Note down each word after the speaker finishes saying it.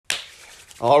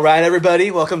All right, everybody,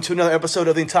 welcome to another episode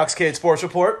of the Intoxicated Sports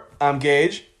Report. I'm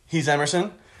Gage, he's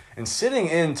Emerson, and sitting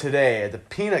in today at the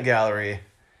Peanut Gallery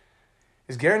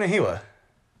is Gary Nahiwa.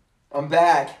 I'm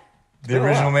back. The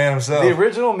original man himself. The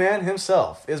original man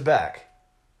himself is back.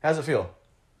 How's it feel?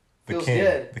 Feels king.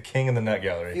 good. The king in the nut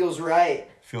gallery. Feels right.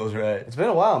 Feels right. It's been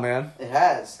a while, man. It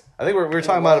has. I think we were Been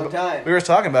talking a about long it. time. We were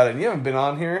talking about it, and you haven't been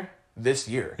on here this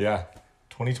year. Yeah.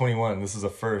 2021. This is a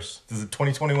first. This is a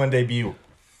 2021 debut.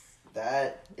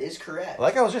 That is correct.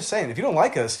 Like I was just saying, if you don't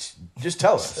like us, just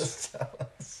tell us.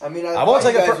 I mean, I won't thought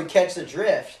take you it guys per- would catch the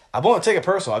drift. I won't take it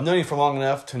personal. I've known you for long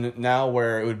enough to now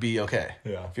where it would be okay.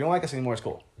 Yeah. If you don't like us anymore, it's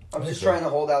cool. I'm just so. trying to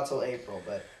hold out till April,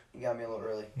 but you got me a little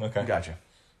early. Okay. Gotcha.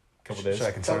 Couple days. Should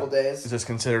I consider? Couple days. Is this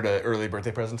considered an early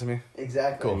birthday present to me?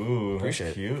 Exactly. Cool. Ooh, Appreciate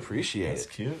that's it. cute. Appreciate That's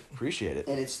it. cute. Appreciate it.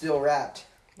 And it's still wrapped.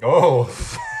 Oh,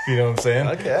 you know what I'm saying?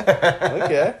 Okay.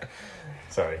 Okay.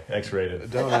 Sorry, X-rated.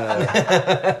 Don't.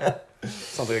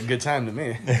 Sounds like a good time to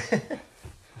me.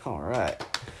 All right.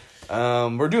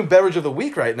 We're doing beverage of the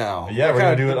week right now. Yeah, we're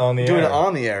gonna do it on the doing air. it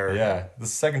on the air. Yeah, this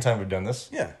is the second time we've done this.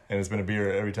 Yeah. And it's been a beer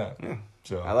every time. Yeah.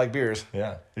 So I like beers.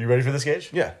 Yeah. Are you ready for this, Gage?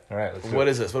 Yeah. All right. Let's do What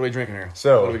it. is this? What are we drinking here?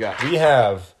 So what do we got? We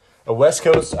have a West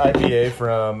Coast IPA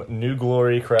from New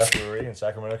Glory Craft Brewery in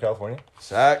Sacramento, California.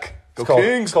 Sack. Go It's called,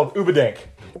 Kings. It's called Ubadank.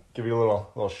 Give you a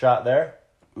little shot there.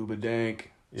 Uba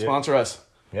Dank. Yeah. Sponsor us.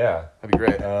 Yeah. That'd be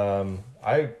great.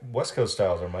 West Coast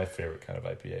styles are my favorite kind of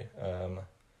IPA.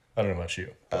 I don't know about you.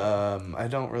 I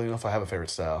don't really know if I have a favorite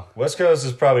style. West Coast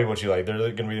is probably what you like. They're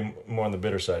going to be more on the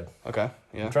bitter side. Okay.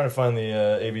 Yeah. I'm trying to find the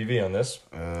ABV on this.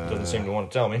 Doesn't seem to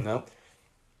want to tell me. Nope.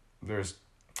 There's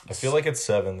I feel like it's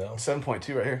 7 though.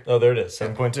 7.2 right here. Oh, there it is.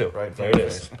 7.2. Right in There front it of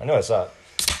is. your I know I saw it.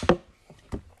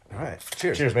 All right.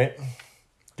 Cheers. Cheers, mate.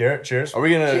 Garrett, cheers. Are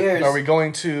we gonna? Cheers. Are we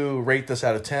going to rate this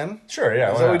out of 10? Sure, yeah.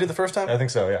 Is why that what we not? did the first time? I think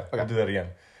so, yeah. Okay. I'll do that again.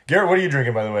 Garrett, what are you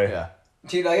drinking, by the way? Yeah.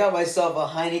 Dude, I got myself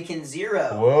a Heineken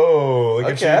Zero. Whoa,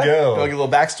 look Okay. at you go. You want to give a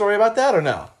little backstory about that or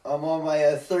no? I'm on my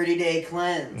 30-day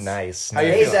cleanse. Nice. How you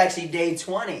Today's feel? actually day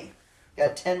 20.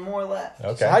 Got 10 more left.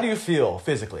 Okay. So how do you feel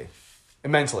physically,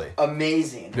 mentally?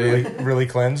 Amazing. really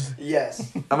cleansed?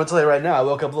 Yes. I'm gonna tell you right now. I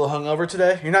woke up a little hungover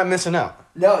today. You're not missing out.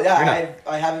 No, You're yeah,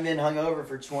 not. I haven't been hungover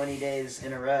for 20 days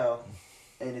in a row,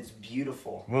 and it's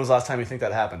beautiful. When was the last time you think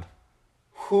that happened?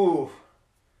 Whew.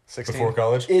 16. Before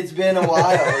college? It's been a while,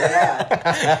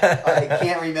 yeah. I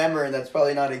can't remember, and that's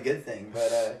probably not a good thing,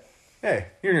 but Hey,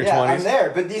 you're in your yeah, 20s. I'm there.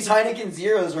 But these Heineken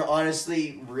Zeros are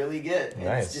honestly really good. And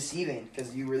Nice. It's deceiving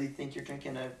because you really think you're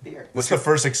drinking a beer. This is the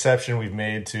first exception we've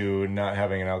made to not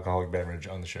having an alcoholic beverage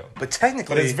on the show. But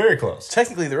technically, But it's very close.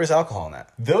 technically there is alcohol in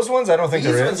that. Those ones, I don't think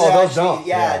These there ones is. are those actually, don't.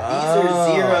 yeah,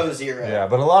 these are 0.0. Yeah,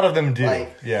 but a lot of them do.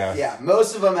 Like, yeah. Yeah,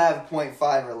 most of them have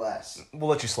 0.5 or less. We'll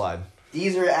let you slide.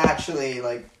 These are actually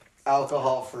like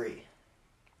alcohol free,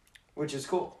 which is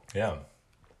cool. Yeah.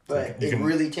 But You it can-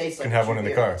 really tastes like can have a true one in the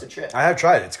beer. car. It's a trip. I have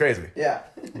tried it. It's crazy. Yeah.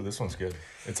 Ooh, this one's good.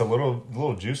 It's a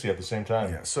little juicy at the same time.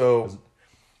 Yeah. So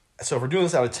if we're doing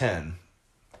this out of 10,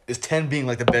 is 10 being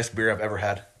like the best beer I've ever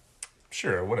had?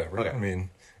 Sure, whatever. Okay. I mean,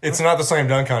 it's not the slam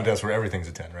dunk contest where everything's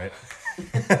a 10, right?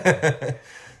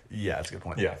 Yeah, that's a good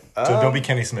point. Yeah. So don't be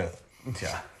Kenny Smith.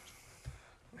 Yeah.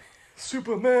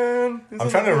 Superman. I'm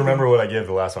trying to remember what I gave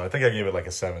the last one. I think I gave it like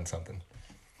a 7 something.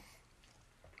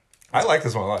 I like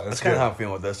this one a lot. That's That's kind good. of how I'm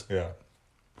feeling with this. Yeah.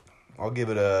 I'll give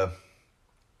it a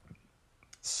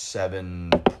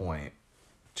 7.2.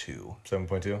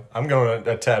 7.2. I'm going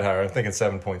a tad higher. I'm thinking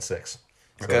 7.6.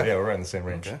 So, Okay. yeah, we're right in the same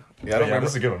range. Okay. Yeah, I don't remember.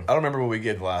 This is a good one. I don't remember what we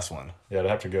gave the last one. Yeah, I'd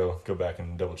have to go back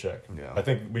and double check. Yeah. I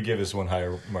think we gave this one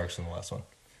higher marks than the last one.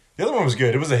 The other one was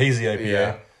good. It was a hazy IPA.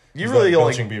 Yeah. You It was really that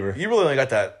only Belching Beaver. you really only got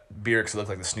that beer because it looked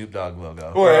like the Snoop Dogg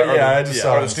logo. Well, Or yeah, the- I just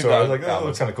saw or it. the in the Snoop store. I was Dogg like, that album.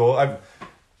 looks kind of cool.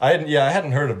 I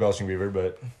hadn't heard of Belching Beaver,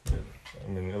 but I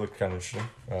mean, it looked kind of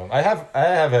interesting. I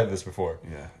have had this before.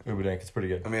 Yeah. Ubadank, it's pretty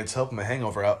good. I mean, it's helping my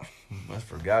hangover out. That's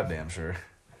for goddamn sure.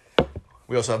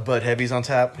 We also have Bud Heavies on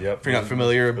tap. Yep. If you're not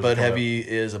familiar, Those Bud come up. Heavy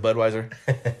is a Budweiser.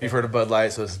 You've heard of Bud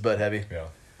Light, so it's Bud Heavy. Yeah.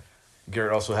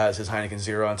 Garrett also has his Heineken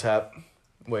Zero on tap.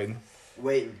 Waiting.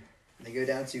 Waiting. They go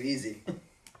down too easy.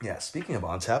 Yeah, speaking of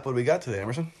on tap, what do we got today,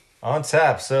 Emerson? On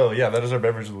tap. So yeah, that is our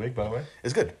beverage of the week, by the way.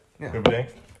 It's good. Yeah. Ubadank,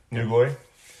 New Glory.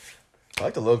 I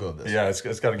like the logo of this. Yeah, it's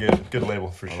got a good label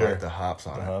for I sure. like the hops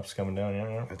on The it. hops coming down.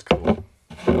 Yeah, It's cool.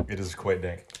 it is quite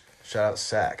dank. Shout out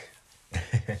Sack.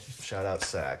 Shout out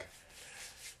Sack.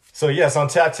 So yes, on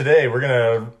tap today, we're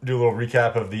gonna do a little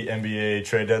recap of the NBA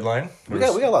trade deadline. We got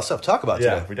a lot of stuff to talk about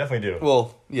Yeah, today. we definitely do.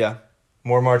 Well, yeah.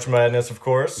 More March Madness, of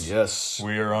course. Yes.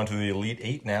 We are on to the Elite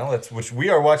Eight now. Which we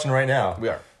are watching right now. We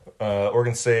are.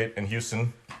 Oregon State and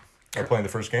Houston are playing the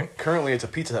first game. Currently, it's a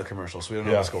Pizza Hut commercial, so we don't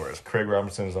know what the score is. Craig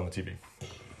Robertson is on the TV.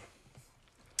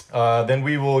 Then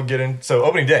we will get in. So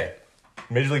opening day,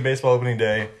 Major League Baseball opening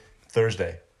day,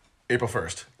 Thursday, April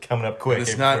 1st. coming up quick.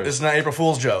 It's April not. 1st. It's not April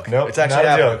Fool's joke. Nope, it's actually not a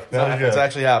happening. joke, not a joke. It's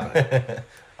actually happening.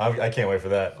 I can't wait for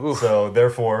that. Oof. So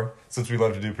therefore, since we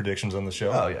love to do predictions on the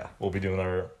show, Oh, yeah. we'll be doing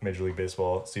our Major League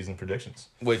Baseball season predictions.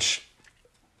 Which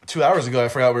 2 hours ago I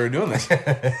forgot we were doing this.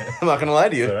 I'm not gonna lie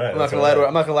to you. That's all right, I'm not that's gonna all lie to. right.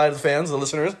 I'm not gonna lie to the fans, the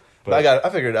listeners. But But- I got it. I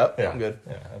figured it out. Yeah, I'm good.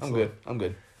 yeah, I'm absolutely. good. I'm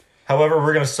good. However,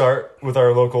 we're going to start with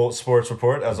our local sports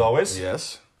report as always.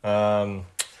 Yes. The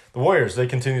Warriors, they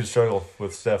continue to struggle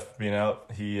with Steph being out.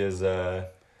 He is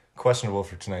questionable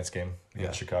for tonight's game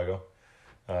against Chicago.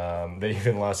 They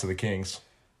even lost to the Kings,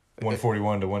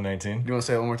 141 to 119. Do you want to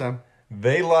say it one more time?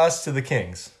 They lost to the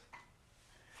Kings.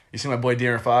 You see my boy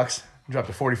De'Aaron Fox dropped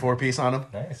a 44 piece on him.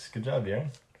 Nice, good job, Darren.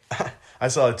 I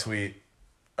saw a tweet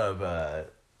of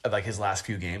like his last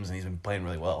few games, and he's been playing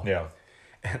really well. Yeah,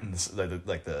 And this,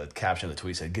 like the caption of the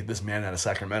tweet said, "Get this man out of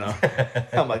Sacramento."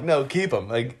 I'm like, no, keep him.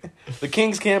 Like the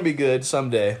Kings can be good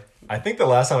someday. I think the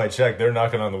last time I checked, they're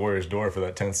knocking on the Warriors' door for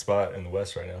that 10th spot in the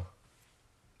West right now.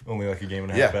 Only like a game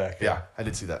and a half back. Yeah, I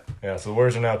did see that. Yeah, so the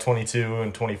Warriors are now 22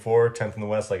 and 24, 10th in the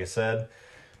West, like I said.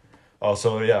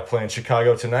 Also, playing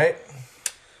Chicago tonight,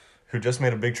 who just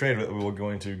made a big trade that we will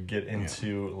going to get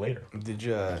into later. Did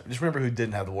you just remember who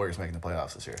didn't have the Warriors making the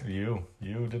playoffs this year?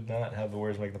 You did not have the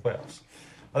Warriors making the playoffs.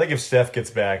 I think if Steph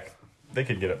gets back, they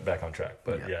could get it back on track.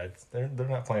 But they're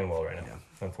not playing well right now,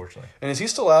 unfortunately. And is he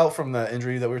still out from that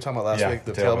injury that we were talking about last week,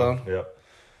 the tailbone? Yep.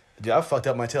 Dude, I've fucked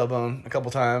up my tailbone a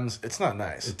couple times. It's not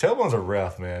nice. The tailbones are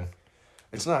rough, man.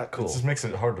 It's not cool. It just makes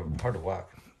it hard to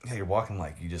walk. Yeah, you're walking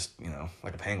like you just,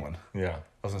 like a penguin. Yeah.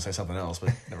 I was going to say something else,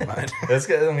 but never mind. That's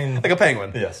good. I mean, Like a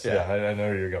penguin. yes. Yeah, I know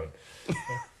where you're going.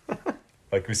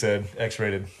 Like we said,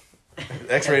 X-rated.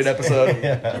 X-rated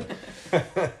episode.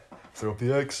 Throw up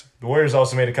the X. The Warriors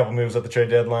also made a couple moves at the trade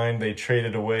deadline. They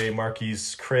traded away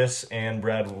Marquise Chris and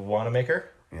Brad Wanamaker.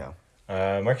 Yeah.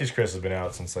 Marquise Chris has been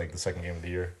out since like the second game of the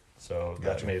year, so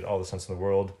that made all the sense in the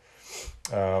world.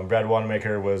 Brad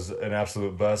Wanamaker was an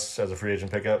absolute bust as a free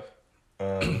agent pickup.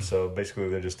 So basically,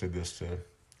 they just did this to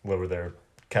lower their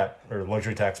cap or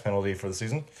luxury tax penalty for the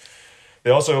season. They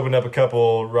also opened up a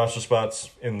couple roster spots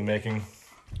in the making,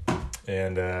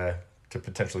 and to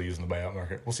potentially use in the buyout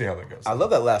market. We'll see how that goes. I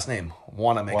love that last name.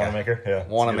 Wanamaker. Wanamaker, yeah.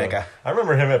 Wanamaker. I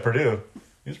remember him at Purdue.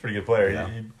 He was a pretty good player. Yeah.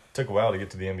 He took a while to get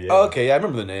to the NBA. Oh, okay, yeah, I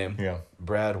remember the name. Yeah.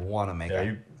 Brad Wanamaker. Yeah,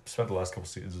 he spent the last couple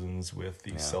seasons with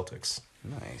the Celtics.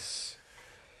 Nice.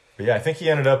 But yeah, I think he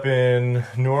ended up in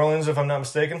New Orleans, if I'm not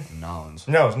mistaken. Nolans.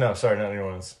 No, sorry, not New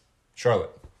Orleans.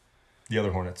 Charlotte. The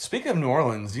other Hornets. Speaking of New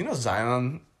Orleans, do you know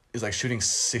Zion is like shooting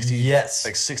 60? Yes.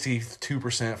 Like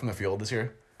 62% from the field this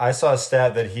year? I saw a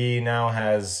stat that he now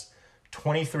has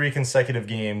 23 consecutive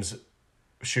games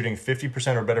shooting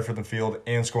 50% or better from the field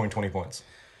and scoring 20 points.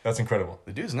 That's incredible.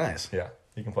 The dude's nice. Yeah,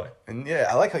 he can play. And yeah,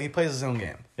 I like how he plays his own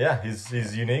game. Yeah, he's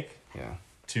unique Yeah.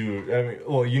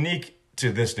 unique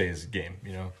to this day's game,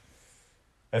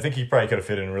 I think he probably could have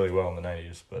fit in really well in the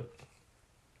 90s, but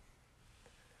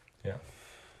yeah.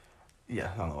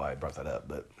 Yeah, I don't know why I brought that up,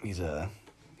 but he's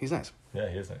nice. Yeah,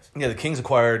 he is nice. Yeah, the Kings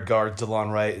acquired guards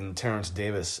DeLon Wright and Terrence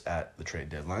Davis at the trade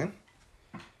deadline.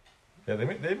 Yeah, they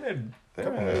made a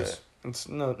couple moves. It's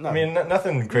nothing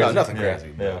Nothing crazy. No, nothing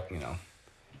crazy. Yeah. But,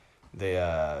 they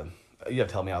you have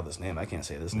to tell me out this name. I can't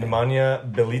say this name.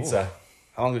 Nemanja Bjelica.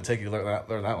 How long did it take you to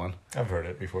learn that one? I've heard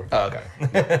it before. Oh,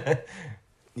 okay.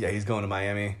 Yeah, he's going to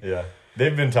Miami. Yeah,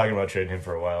 they've been talking about trading him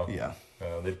for a while. Yeah.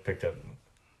 They picked up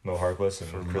Mo Harkless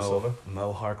and Chris Silva.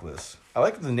 Mo Harkless. I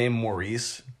like the name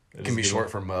Maurice. It can be short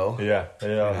for Mo. Yeah,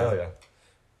 hell yeah.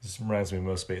 Just reminds me of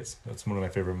Mo Spates. That's one of my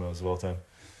favorite Mo's of all time.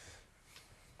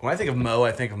 When I think of Mo,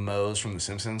 I think of Moe's from The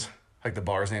Simpsons. Like the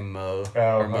bar's name Mo. Oh,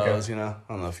 or okay. Moe's, I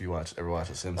don't know if you ever watch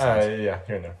The Simpsons. Yeah,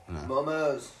 here and there.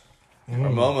 Momos. Or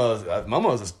Momo's.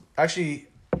 Momo's is... Actually,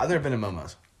 I've never been to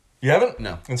Momo's. You haven't?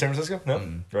 No. In San Francisco? No?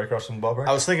 Right across from the ballpark?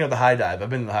 I was thinking of the High Dive. I've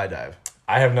been to the High Dive.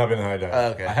 I have not been to High Dive. Oh,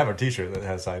 okay. I have a t-shirt that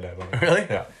has High Dive on it. Really?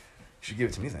 Yeah. You should give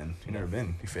it to me then. You've never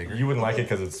been. You faker. You wouldn't like it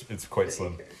because it's quite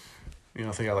slim. You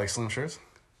don't think I like slim shirts?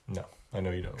 No, I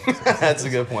know you don't. That's a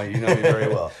good point. You know me very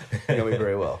well.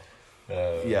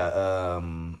 Uh, Yeah.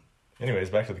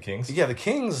 Anyways, back to the Kings. Yeah, the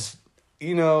Kings,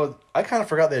 I kind of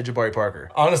forgot they had Jabari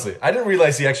Parker. Honestly, I didn't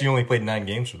realize he actually only played 9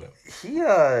 games for them. He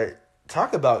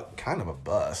talked about kind of a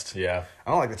bust. Yeah.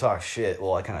 I don't like to talk shit.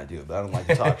 Well, I kind of do, but I don't like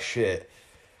to talk shit.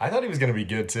 I thought he was going to be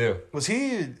good, too.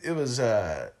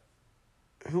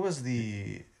 Who was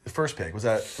the first pick? Was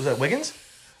that Wiggins?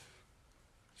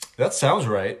 That sounds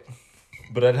right,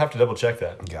 but I'd have to double check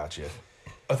that. Gotcha.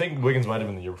 I think Wiggins might have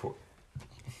been the year before.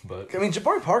 But I mean,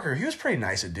 Jabari Parker, he was pretty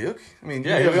nice at Duke. I mean,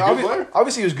 Yeah, he was a good player.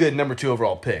 obviously he was good, number 2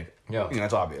 overall pick. Yeah.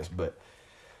 That's obvious, but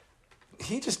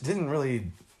he just couldn't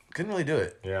really do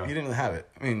it. Yeah. He didn't really have it.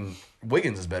 I mean,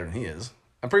 Wiggins is better than he is.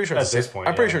 I'm pretty sure At it's this point,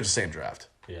 I'm pretty yeah. sure it's the same draft.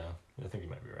 Yeah, I think you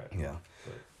might be right. Yeah.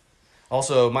 But-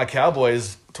 Also, my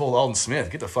Cowboys told Alden Smith,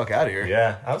 "Get the fuck out of here."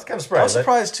 Yeah, I was kind of I was surprised.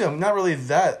 surprised too. I'm not really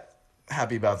that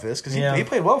happy about this because Yeah. he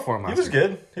played well for him. He was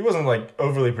good. He wasn't like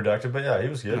overly productive, but yeah, he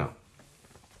was good. No.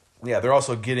 Yeah, they're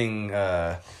also getting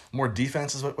more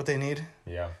defense is what they need.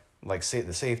 Yeah. Like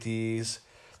the safeties,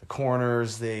 the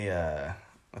corners.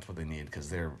 That's what they need because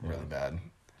they're really bad.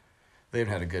 They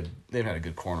haven't had a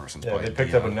good corner since. Yeah, probably they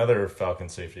picked up Dion. another Falcon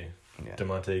safety, Yeah.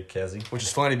 DeMonte Casey. Which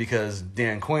is funny because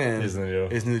Dan Quinn Is the new-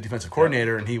 new defensive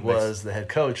coordinator, and he was the head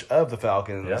coach of the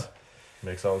Falcons. Yeah,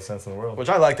 makes all the sense in the world. Which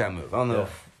I like that move. I don't know.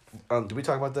 Yeah. Did we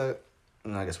talk about that?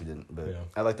 No, I guess we didn't. But Yeah.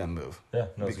 I like that move. Yeah,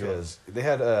 no, it's good. Because they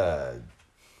had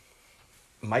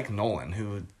Mike Nolan,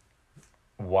 who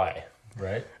Why?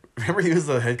 Right? remember he was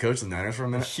the head coach of the Niners for a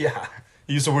minute. Yeah.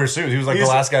 He used to wear suits. He was like He the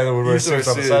used to- last guy that would He wear used to wear suits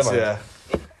on the suits, sideline.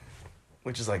 yeah.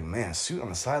 Which is like, man, suit on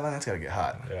the sideline, that's got to get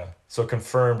hot. Yeah. So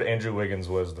confirmed Andrew Wiggins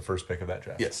was the first pick of that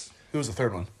draft. Yes. Who was the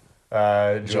third one?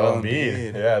 Joel Embiid.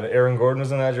 Embiid. Yeah, the Aaron Gordon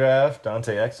was in that draft.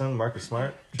 Dante Exum, Marcus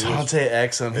Smart. Dante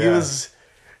Exum. Yeah.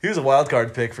 He was a wild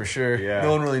card pick for sure. Yeah.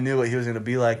 No one really knew what he was going to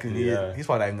be like. And Yeah. he's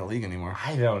probably not in the league anymore.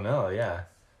 I don't know, yeah.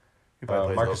 He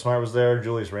probably plays Marcus Smart was there.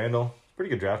 Julius Randle. Pretty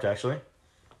good draft, actually.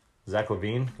 Zach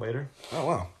LaVine later. Oh,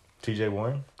 wow. TJ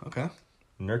Warren. Okay.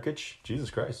 Nurkic. Jesus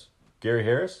Christ. Gary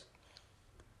Harris.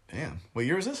 Damn. What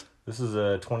year is this? This is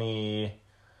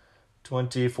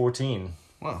 2014.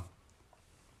 Wow.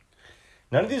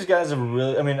 None of these guys have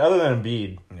really... I mean, other than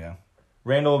Embiid, Yeah.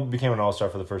 Randall became an all-star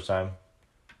for the first time.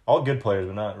 All good players,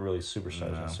 but not really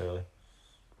superstars No. necessarily.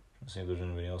 Let's see if there's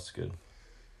anybody else good.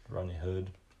 Rodney Hood.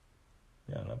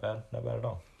 Yeah, not bad. Not bad at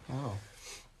all. Oh.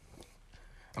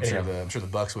 I'm Anyhow. sure the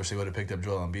Bucks wish they would have picked up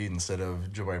Joel Embiid instead of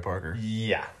Jabari Parker.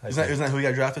 Yeah. Isn't that who he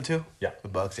got drafted to? Yeah. The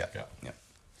Bucks, yeah. Yeah.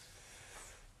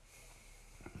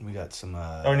 We got some.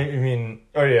 Oh, you mean...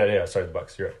 Oh, yeah. Sorry, the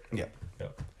Bucks. You're right.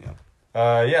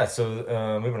 Yeah. Yeah.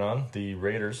 So moving on. The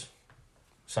Raiders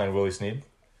signed Willie Snead.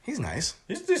 He's nice.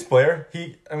 He's a decent player.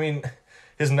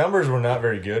 His numbers were not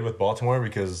very good with Baltimore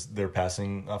because their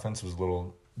passing offense was a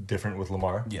little different with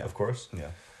Lamar, Yeah. of course.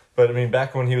 Yeah. But, I mean,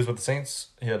 back when he was with the Saints,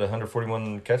 he had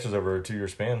 141 catches over a 2-year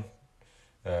span.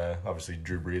 Obviously,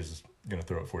 Drew Brees is going to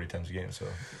throw it 40 times a game, so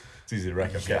it's easy to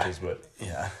rack up catches. But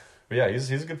yeah, he's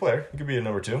a good player. He could be a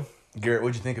number 2. Garrett,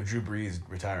 what'd you think of Drew Brees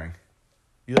retiring?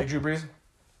 You like Drew Brees?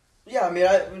 Yeah, I mean,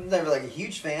 I was never like a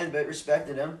huge fan, but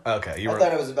respected him. Okay, I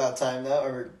thought it was about time though,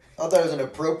 or I thought it was an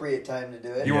appropriate time to do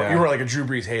it. you weren't like a Drew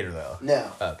Brees hater though.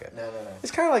 No. Okay. No.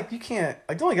 It's kind of like you can't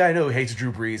like the only guy I know who hates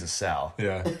Drew Brees is Sal.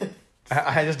 Yeah.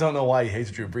 I just don't know why he hates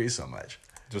Drew Brees so much.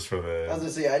 Just for I was the... gonna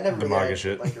say I never The really MAGA had,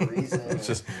 shit. like a reason. It's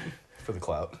just for the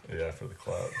clout. Yeah, for the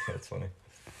clout. That's funny.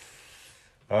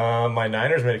 My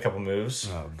Niners made a couple moves.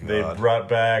 Oh, God. They brought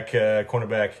back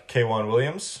cornerback K'Wan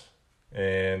Williams,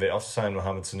 and they also signed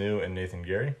Mohamed Sanu and Nathan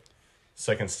Gary.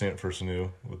 Second stint for Sanu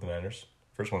with the Niners.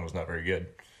 First one was not very good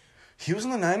He was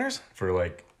in the Niners? for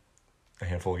like a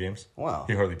handful of games. Wow.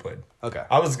 He hardly played. Okay.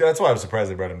 That's why I was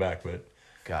surprised they brought him back, but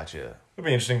Gotcha. it'd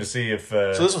be interesting to see if...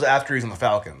 So this was after he's on the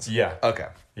Falcons? Yeah. Okay.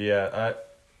 Yeah,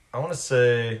 I want to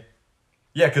say...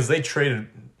 Yeah, because they traded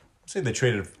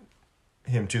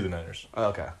him to the Niners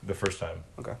Okay. the first time.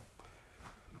 Okay.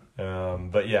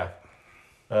 But yeah,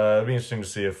 it'd be interesting to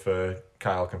see if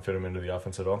Kyle can fit him into the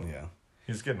offense at all. Yeah.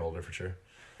 He's getting older for sure.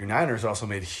 Your Niners also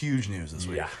made huge news this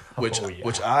week. Yeah. Which Oh, yeah.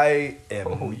 which I am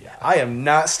Oh, yeah. I am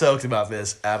not stoked about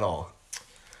this at all.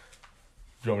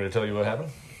 Do you want me to tell you what happened?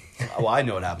 Well, I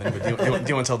know what happened, but do you want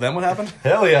to tell them what happened?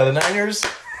 Hell yeah, the Niners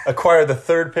acquired the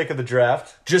third pick of the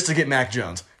draft. Just to get Mac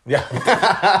Jones. Yeah.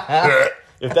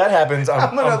 If that happens,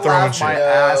 I'm gonna throwing laugh shit. my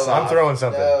ass I'm off. throwing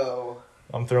something. No.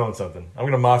 I'm throwing something. I'm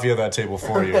gonna mafia that table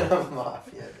for you.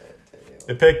 Mafia.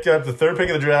 They picked up the third pick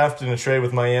of the draft in a trade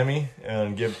with Miami,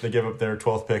 and they give up their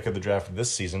 12th pick of the draft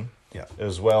this season. Yeah.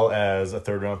 As well as a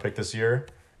third-round pick this year,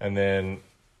 and then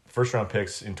first-round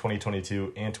picks in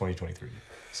 2022 and 2023.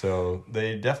 So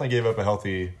they definitely gave up a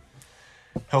healthy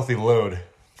load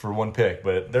for one pick,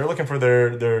 but they're looking for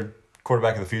their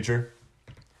quarterback of the future.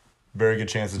 Very good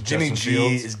chances. Jimmy Justin G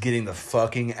Fields. is getting the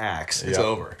fucking axe. It's Yeah,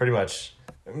 over. Pretty much.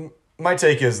 My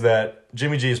take is that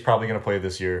Jimmy G is probably going to play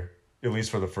this year, at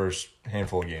least for the first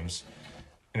handful of games.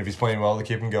 And if he's playing well, they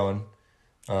keep him going.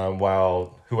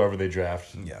 While whoever they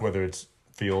draft, Yeah. whether it's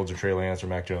Fields or Trey Lance or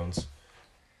Mac Jones,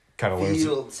 kind of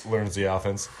Fields. learns the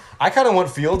offense. I kind of want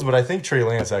Fields, but I think Trey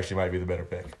Lance actually might be the better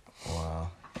pick. Wow.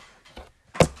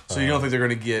 So you don't think they're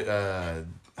going to get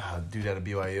dude out of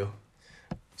BYU?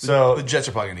 So The Jets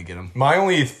are probably going to get him. my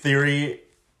only theory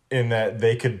in that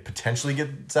they could potentially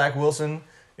get Zach Wilson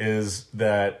is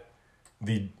that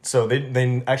they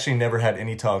actually never had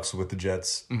any talks with the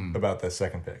Jets about that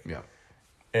second pick. Yeah.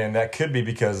 And that could be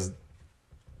because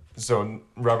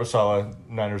Robert Saleh,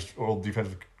 Niners' old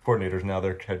defensive coordinator, is now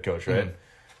their head coach, right?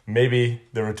 Maybe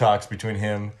there were talks between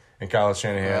him and Kyle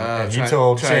Shanahan, and he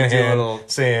told Shanahan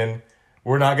saying,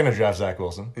 "We're not going to draft Zach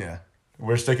Wilson. Yeah.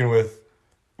 We're sticking with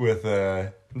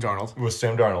Darnold. with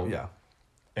Sam Darnold." Yeah.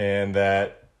 And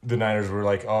that the Niners were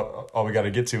like, all we got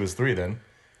to get to is 3 then,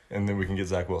 and then we can get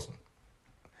Zach Wilson.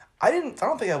 I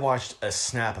don't think I watched a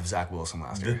snap of Zach Wilson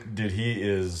last year. Dude, he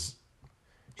is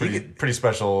pretty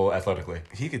special athletically.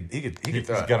 He could throw. He's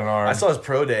got an arm. I saw his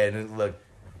pro day, and it looked.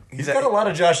 He's got a lot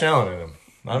of Josh Allen in him.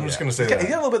 I'm just gonna say that. He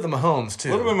got a little bit of the Mahomes too.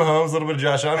 A little bit of Mahomes, a little bit of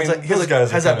Josh Allen. I mean, those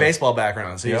guys has that baseball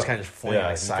background, so he's kind of just fling Yeah,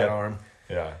 like sidearm.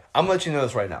 Yeah. I'm gonna let you know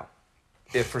this right now.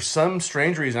 If for some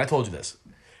strange reason, I told you this,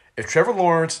 if Trevor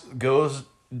Lawrence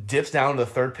dips down to the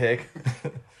third pick,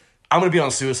 I'm gonna be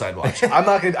on suicide watch. I'm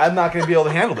not gonna be able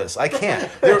to handle this. I can't.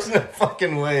 There's no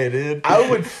fucking way, dude. I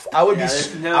would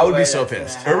be so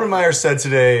pissed. Urban Meyer said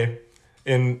today,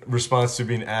 in response to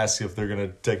being asked if they're gonna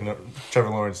take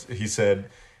Trevor Lawrence, he said,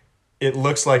 "It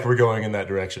looks like we're going in that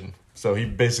direction." So he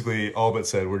basically all but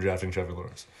said we're drafting Trevor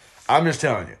Lawrence. I'm just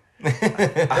telling you.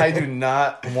 I do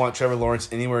not want Trevor Lawrence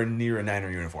anywhere near a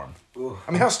Niner uniform. Ooh.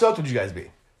 I mean, how stoked would you guys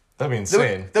be? That'd be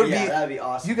insane. That'd be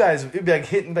awesome. You guys, it'd be like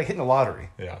hitting the lottery.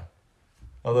 Yeah.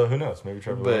 Although who knows? Maybe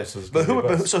Trevor Lawrence is.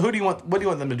 So who do you want? What do you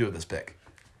want them to do with this pick?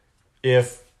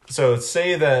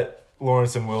 Say that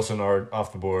Lawrence and Wilson are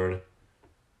off the board.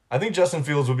 I think Justin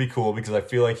Fields would be cool because I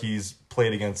feel like he's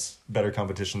played against better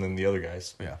competition than the other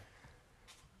guys. Yeah.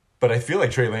 But I feel like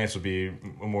Trey Lance would be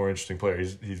a more interesting player.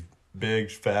 He's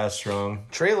big, fast, strong.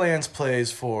 Trey Lance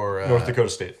plays for North Dakota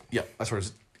State. Yeah, that's where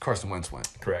Carson Wentz went.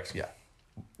 Correct. Yeah.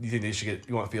 You think they should get?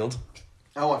 You want Fields?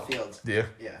 I want Fields. Do you?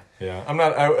 Yeah. Yeah.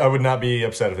 I would not be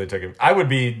upset if they took him. I would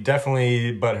be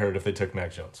definitely butthurt if they took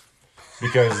Mac Jones.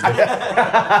 Because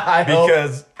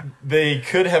they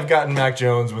could have gotten Mac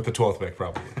Jones with the 12th pick,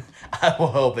 probably. I will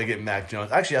hope they get Mac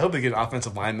Jones. Actually, I hope they get an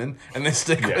offensive lineman and they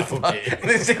stick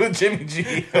with Jimmy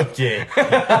G. Okay.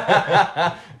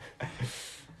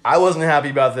 I wasn't happy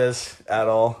about this at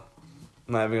all.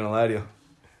 I'm not even gonna lie to you.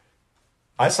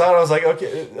 I saw it. I was like,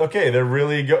 okay, they're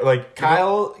really good. Like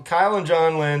Kyle and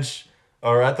John Lynch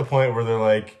are at the point where they're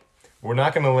like, we're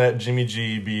not going to let Jimmy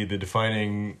G be the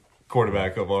defining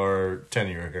quarterback of our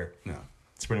tenure here. No,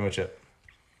 that's pretty much it.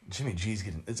 Jimmy G's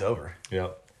it's over. Yeah,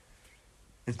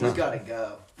 He's got to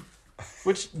go.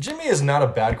 Which Jimmy is not a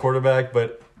bad quarterback,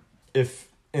 but if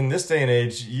in this day and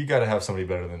age, you got to have somebody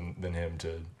better than him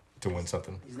to win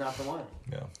something. He's not the one.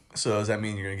 Yeah. So does that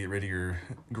mean you're gonna get rid of your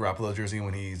Garoppolo jersey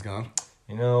when he's gone?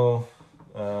 You know,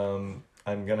 I'm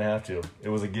gonna have to. It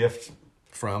was a gift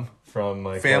from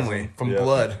my family, cousin. from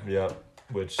blood. Yeah,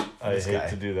 which I hate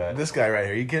to do that. This guy right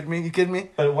here. You kidding me?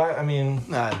 But why? I mean,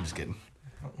 nah, I'm just kidding.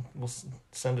 We'll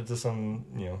send it to some.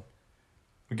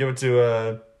 We give it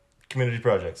to community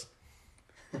projects.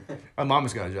 My mom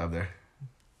has got a job there.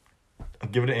 I'll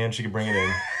give it to Ann. She can bring it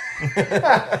in.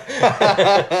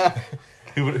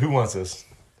 Who wants this?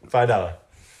 $5.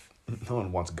 No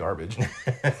one wants garbage.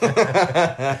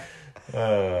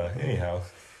 Anyhow.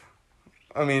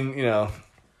 I mean,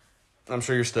 I'm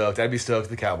sure you're stoked. I'd be stoked if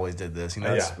the Cowboys did this.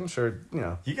 Yeah. I'm sure,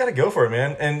 You got to go for it,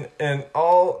 man. And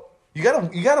all... You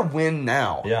gotta win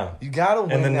now. Yeah. You gotta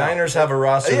win And the now. Niners have a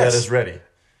roster that is ready.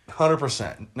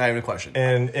 100%. Not even a question.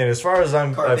 And as far as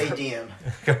I'm... Carpe diem.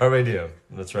 Carpe diem.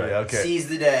 That's right. Yeah, okay. Seize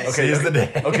the day. Okay, Seize the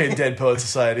day. Okay, Dead Poet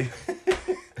Society.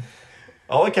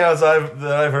 All accounts that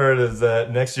I've heard is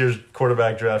that next year's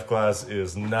quarterback draft class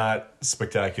is not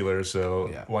spectacular, so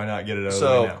why not get it out of the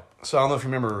way now? So I don't know if you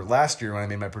remember last year when I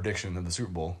made my prediction of the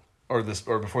Super Bowl, or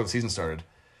before the season started.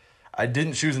 I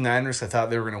didn't choose the Niners because I thought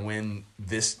they were going to win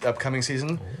this upcoming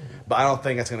season, but I don't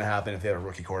think that's going to happen if they have a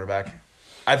rookie quarterback.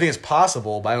 I think it's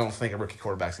possible, but I don't think a rookie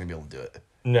quarterback's going to be able to do it.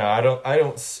 No,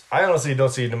 I honestly don't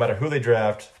see, no matter who they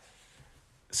draft,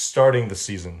 starting the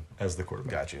season as the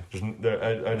quarterback. Got you.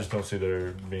 I just don't see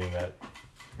there being that.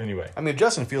 Anyway. I mean, if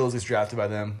Justin Fields gets drafted by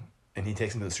them and he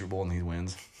takes them to the Super Bowl and he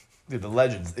wins, dude, the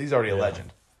legends. He's already a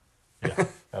legend. Yeah,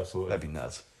 absolutely. That'd be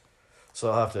nuts. So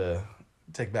I'll have to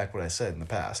take back what I said in the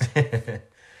past.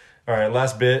 All right,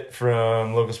 last bit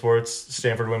from local sports,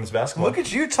 Stanford women's basketball. Look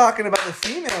at you talking about the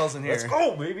females in here. Let's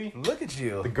go, baby. Look at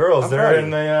you. The girls, they're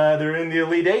they're in the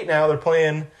Elite Eight now. They're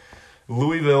playing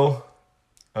Louisville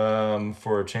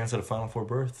for a chance at a Final Four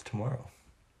berth tomorrow.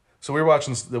 So we were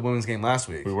watching the women's game last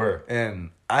week. We were.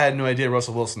 And I had no idea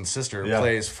Russell Wilson's sister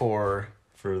plays for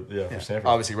Stanford.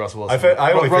 Obviously Russell Wilson.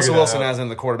 I only Russell figured Wilson that out. as in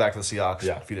the quarterback for the Seahawks,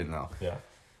 Yeah. if you didn't know. Yeah.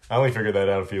 I only figured that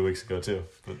out a few weeks ago too,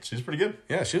 but she's pretty good.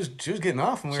 Yeah, she was getting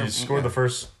off. And She scored the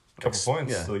first couple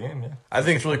points yeah. of the game. Yeah, I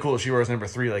think it's really cool. She wears number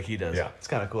 3 like he does. Yeah. It's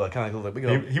kind of cool. I kind of cool. Like we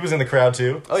go. he was in the crowd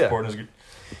too, Oh, yeah. supporting his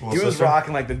little He was sister.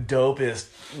 rocking like the dopest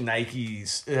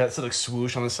Nikes. It had sort of like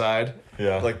swoosh on the side.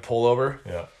 Yeah. Like pullover.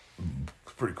 Yeah.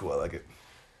 It's pretty cool. I like it.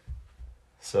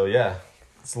 So yeah,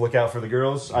 let's look out for the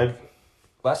girls.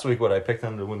 Last week I picked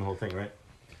them to win the whole thing, right?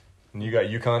 And you got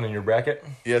UConn in your bracket.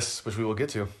 Yes, which we will get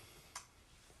to.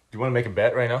 Do you want to make a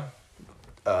bet right now?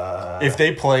 If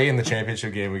they play in the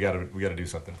championship game, we gotta do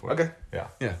something for it. Okay. Yeah.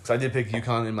 Yeah, because I did pick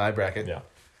UConn in my bracket. Yeah.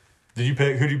 Who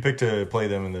did you pick to play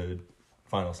them in the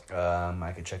finals?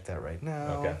 I could check that right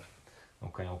now. Okay.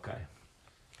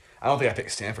 I don't think I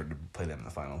picked Stanford to play them in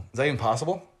the final. Is that even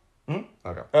possible? Hmm?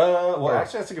 Okay. Well,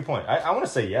 actually, that's a good point. I want to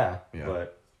say yeah, Yeah.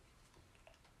 but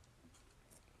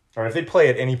or if they play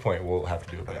at any point, we'll have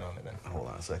to do a bet on it then. Hold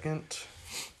on a second.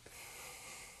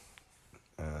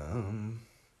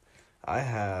 I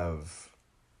had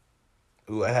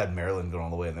Maryland going all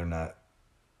the way, and they're not.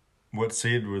 What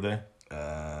seed were they?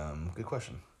 Good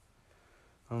question.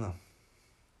 I don't know.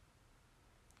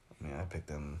 I mean, I picked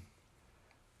them.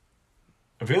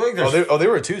 I feel like there's. They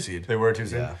were a 2 seed. They were a 2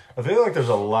 seed. Yeah. I feel like there's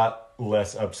a lot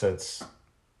less upsets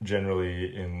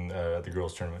generally in the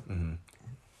girls' tournament. Mm-hmm.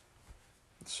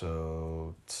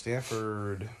 So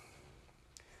Stanford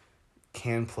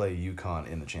can play UConn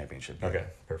in the championship game. Okay,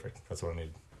 perfect. That's what I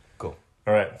need. Cool.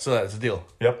 All right. So that's the deal.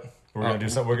 Yep. We're gonna do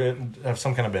something. We're gonna have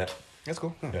some kind of bet. That's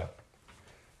cool. Yeah.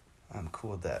 I'm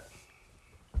cool with that.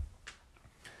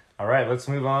 All right. Let's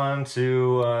move on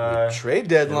to Trade a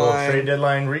deadline. little trade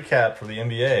deadline recap for the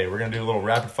NBA. We're gonna do a little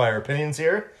rapid fire opinions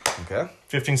here. Okay.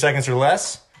 15 seconds or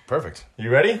less. Perfect. You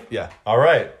ready? Yeah. All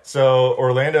right. So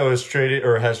Orlando has traded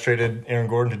Aaron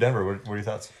Gordon to Denver. What are your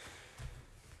thoughts?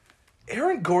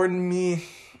 Aaron Gordon,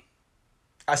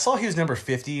 I saw he was number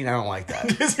 50, and I don't like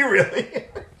that. Is he really?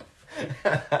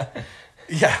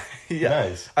 Yeah.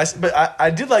 Nice. But I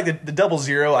did like the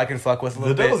 0-0. I can fuck with a The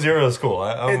little bit. 0-0 is cool.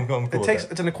 I'm cool with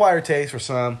that. It's an acquired taste for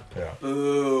some. Yeah.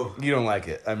 Ooh. You don't like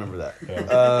it. I remember that.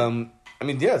 Yeah. I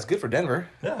mean, yeah, it's good for Denver.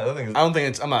 Yeah,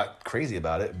 I'm not crazy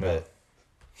about it, but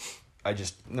I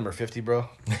just number 50, bro.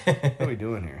 What are we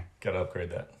doing here? gotta upgrade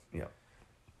that. Yeah.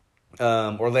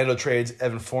 Orlando trades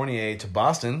Evan Fournier to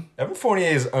Boston. Evan Fournier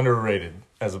is underrated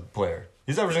as a player.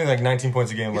 He's averaging like 19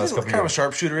 points a game He's last couple kind of a years.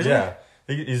 sharpshooter, isn't Yeah,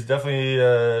 he's definitely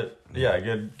a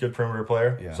good perimeter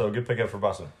player. Yeah. So good pickup for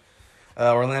Boston. he?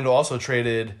 Orlando also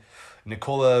traded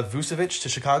Nikola Vucevic to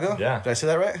Chicago. Yeah. Did I say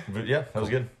that right? But yeah, that was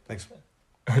good. Thanks.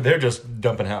 They're just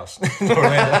dumping house in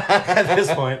Orlando at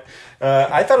this point.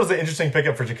 I thought it was an interesting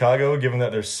pickup for Chicago, given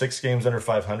that they're 6 games under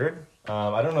 500.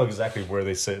 I don't know exactly where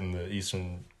they sit in the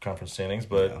Eastern Conference standings,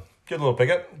 but Yeah. good little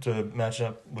pickup to match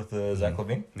up with Zach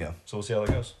LaVine. Yeah. So we'll see how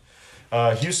that goes.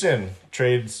 Houston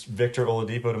trades Victor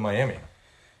Oladipo to Miami.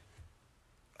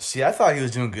 See, I thought he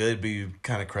was doing good, but you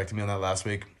kind of corrected me on that last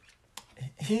week.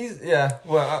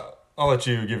 Well, I'll let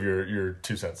you give your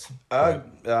 2 cents.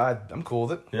 I'm cool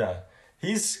with it. Yeah.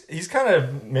 He's kind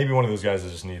of maybe one of those guys that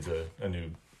just needs a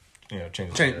new, change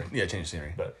of scenery. Change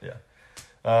scenery. But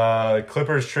yeah.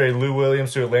 Clippers trade Lou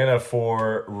Williams to Atlanta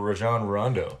for Rajon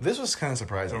Rondo. This was kind of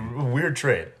surprising. A weird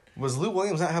trade. Was Lou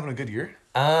Williams not having a good year?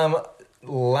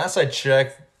 Last I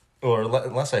checked, or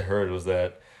last I heard, was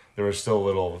that there were still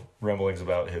little rumblings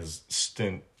about his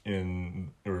stint in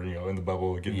the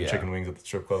bubble, getting the chicken wings at the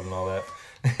strip club and all that.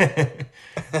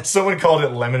 Someone called it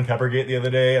Lemon Peppergate the other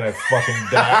day, and I fucking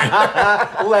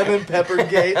died. Lemon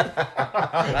Peppergate.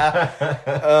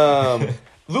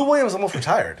 Lou Williams almost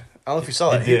retired. I don't know if you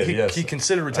saw that. He did, yes. He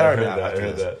considered retiring now. I after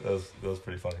heard this. that. That was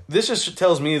pretty funny. This just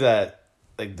tells me that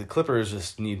like the Clippers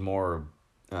just need more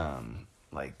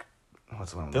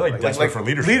what's the one? They're like desperate for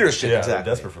leadership. Leadership, yeah, exactly.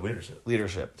 They're desperate for leadership.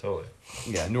 Leadership. Totally.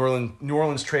 Yeah, New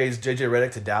Orleans trades JJ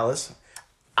Redick to Dallas.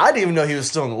 I didn't even know he was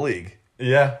still in the league.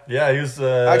 Yeah, he was.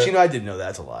 Actually, no, I didn't know that.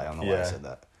 That's a lie. I don't know why I Yeah. said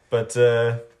that. But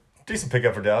decent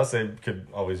pickup for Dallas. They could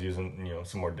always use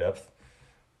some more depth.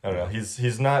 I don't know.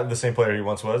 He's not the same player he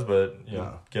once was, but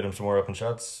get him some more open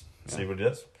shots. See what he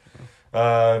does.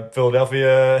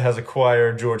 Philadelphia has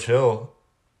acquired George Hill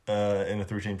in a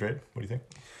 3-team trade. What do you think?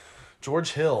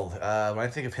 George Hill. When I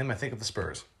think of him, I think of the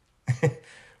Spurs.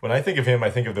 When I think of him, I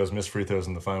think of those missed free throws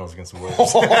in the finals against the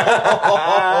Wolves.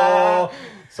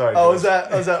 Sorry. Oh, George.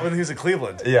 was that when he was at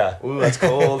Cleveland? Yeah. Ooh, that's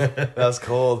cold. That's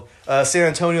cold. San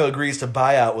Antonio agrees to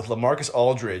buyout with LaMarcus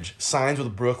Aldridge. Signs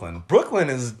with Brooklyn. Brooklyn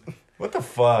is. What the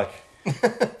fuck?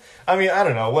 I mean, I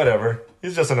don't know. Whatever.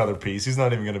 He's just another piece. He's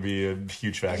not even going to be a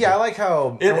huge factor. Yeah, I like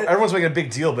how everyone's making a big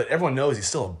deal, but everyone knows he's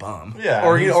still a bum. Yeah,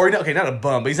 or okay, not a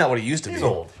bum, but he's not what he used to be. He's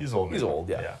old. He's old. He's old.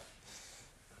 Yeah.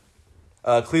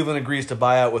 Cleveland agrees to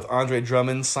buy out with Andre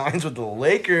Drummond, signs with the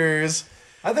Lakers.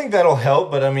 I think that'll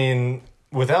help, but I mean,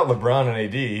 without LeBron and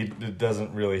AD, it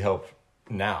doesn't really help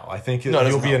now. I think No, it he'll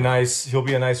doesn't be a help. nice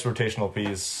rotational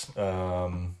piece.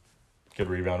 Good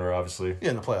rebounder, obviously. Yeah,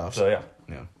 in the playoffs. So yeah,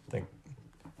 Yeah. I think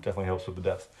definitely helps with the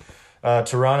depth.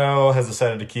 Toronto has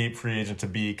decided to keep free agent to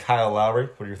be Kyle Lowry.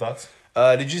 What are your thoughts?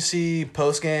 Did you see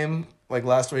post game like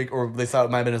last week, or they thought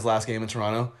it might have been his last game in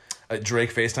Toronto?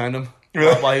 Drake FaceTimed him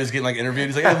while he was getting like interviewed.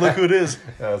 He's like, "Hey, look who it is."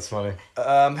 That's funny.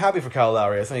 I'm happy for Kyle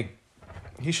Lowry. I think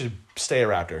he should stay a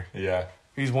Raptor. Yeah,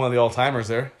 He's one of the all timers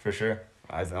there. for sure.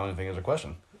 I don't even think there's a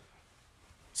question.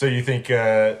 So you think?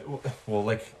 Well,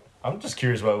 like I'm just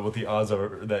curious about what the odds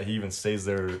are that he even stays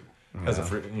there as a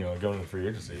free, going into free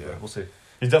agency. Yeah, we'll see.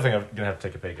 He's definitely gonna have to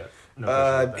take a pay cut. No question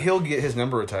about that. He'll get his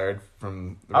number retired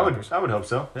from the I Raptors. would hope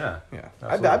so. Yeah, Yeah,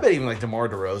 Absolutely. I bet even like DeMar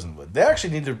DeRozan would. They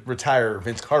actually need to retire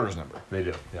Vince Carter's number. They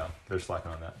do. Yeah, they're slacking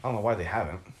on that. I don't know why they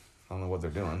haven't. I don't know what they're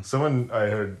doing. Someone I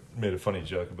heard made a funny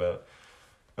joke about.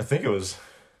 I think might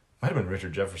have been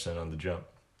Richard Jefferson on The Jump,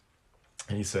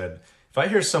 and he said, "If I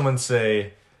hear someone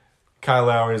say Kyle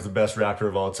Lowry is the best Raptor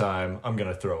of all time, I'm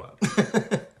gonna throw up."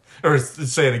 Or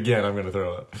say it again, I'm gonna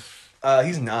throw up.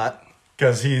 He's not.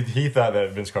 Because he thought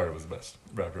that Vince Carter was the best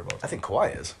Raptor of all time. I think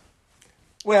Kawhi is.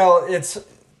 Well,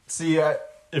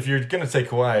 if you're gonna take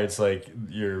Kawhi, it's like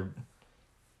your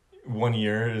 1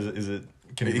 year. Is it?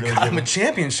 Can He you really got give him a him?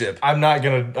 championship. I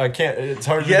can't. It's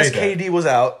hard to Yes, debate that. KD was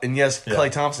out, and yes, Yeah. Klay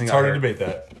Thompson It's got hard to hurt. debate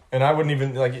that, and I wouldn't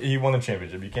even like. He won the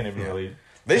championship. You can't even really.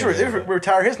 They should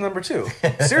retire his number too.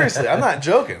 Seriously, I'm not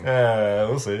joking.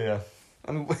 We'll see. Yeah,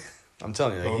 I mean, I'm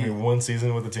telling you, only he one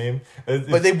season with the team.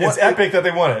 But they won- It's epic that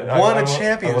they won it. won I a will-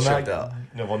 championship, I will not, though.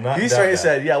 No, will not. he doubt straight that.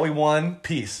 said, "Yeah, we won.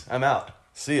 Peace. I'm out.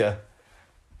 See ya."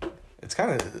 It's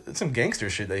some gangster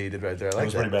shit that he did right there. I That like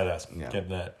was that. pretty badass. Yeah. Getting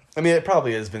that. I mean, it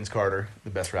probably is Vince Carter, the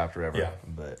best Raptor ever. Yeah.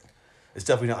 But it's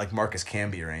definitely not like Marcus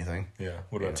Camby or anything. Yeah.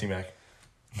 What about T Mac?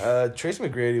 Tracy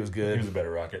McGrady was He good. was a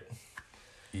better Rocket.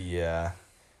 Yeah.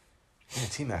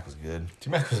 T Mac was good. T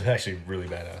Mac was actually really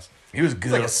badass. He was He's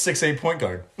good. like a 6'8" point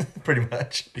guard, pretty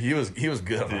much. He was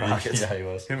good on the Rockets. Yeah, he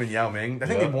was. Him and Yao Ming. I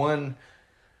think Yeah. they won.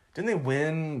 Didn't they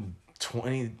win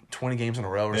 20 games in a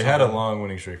row or They something? had a long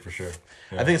winning streak for sure.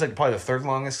 Yeah. I think it's like probably the third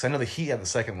longest. 'Cause I know the Heat had the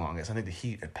second longest. I think the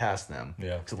Heat had passed them.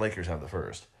 Yeah. 'Cause the Lakers have the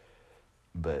first.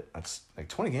 But that's like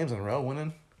 20 games in a row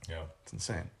winning. Yeah. It's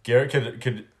insane. Garrett,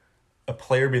 could a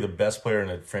player be the best player in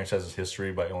a franchise's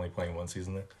history by only playing one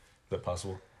season there? Is that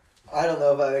possible? I don't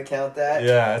know if I would count that.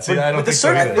 Yeah, see, I don't With the, think so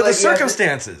either. I feel with the like you have to-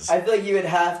 circumstances. I feel like you would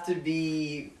have to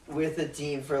be with a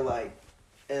team for like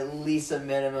at least a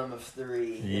minimum of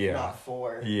 3, Yeah. if not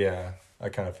 4, Yeah, I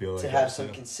kind of feel like to that, have some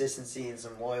too. consistency and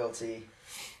some loyalty.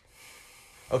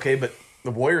 Okay, but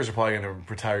the Warriors are probably going to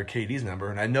retire KD's number.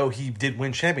 And I know he did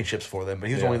win championships for them, but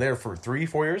he was Yeah. only there for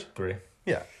 4 years. 3.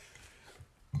 Yeah.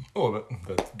 Oh,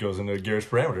 that goes into Garrett's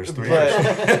parameters. 3 years.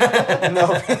 But, no.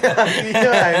 You know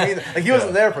what I mean? Like, he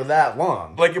wasn't there for that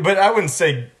long. Like, but I wouldn't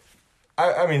say.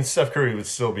 I mean, Steph Curry would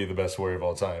still be the best Warrior of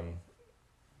all time.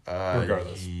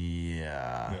 Regardless.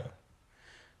 Yeah. Yeah.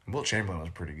 Will Chamberlain was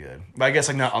pretty good. But I guess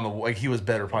like not on the like he was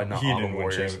better probably not He on didn't the win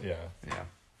Warriors. champion. Yeah, Yeah.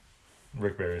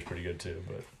 Rick Barry's pretty good too,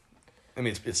 but I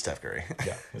mean it's Steph Curry.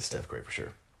 yeah, It's Steph Curry for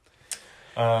sure.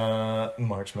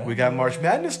 March Madness. We got March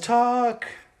Madness talk.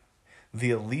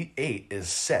 The Elite Eight is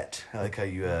set. I like how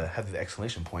you have the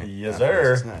exclamation point. Yes, after sir.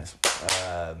 this. It's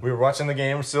nice. We were watching the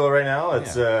game still right now.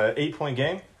 It's a 8-point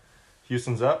game.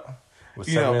 Houston's up with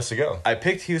 7 minutes to go I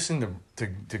picked Houston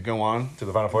to go on. to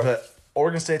the Final Four. But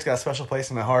Oregon State's got a special place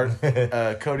in my heart.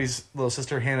 Cody's little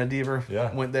sister, Hannah Deaver,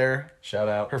 Yeah. went there. Shout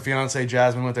out. Her fiance,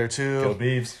 Jasmine, went there too. Go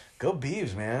Beavs. Go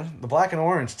Beavs, man. The black and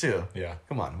orange, too. Yeah.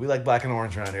 Come on. We like black and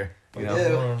orange around here. You know?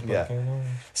 do. Orange, Yeah. black and orange.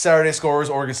 Saturday scores,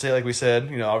 Oregon State, like we said.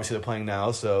 You know, obviously they're playing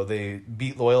now, so they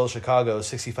beat Loyola Chicago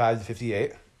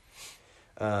 65-58.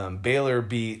 Baylor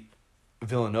beat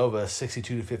Villanova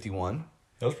 62-51.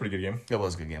 That was a pretty good game. That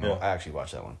was a good game. Yeah. I actually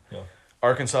watched that one. Yeah.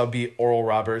 Arkansas beat Oral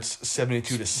Roberts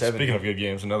 72-70. Speaking of good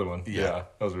games, another one. Yeah. Yeah,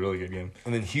 that was a really good game.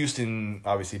 And then Houston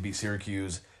obviously beat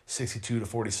Syracuse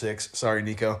 62-46. Sorry,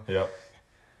 Nico. Yep.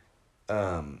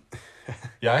 Um,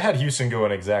 Yeah, I had Houston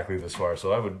going exactly this far,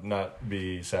 so I would not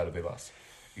be sad if they lost.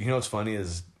 you know what's funny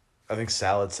is I think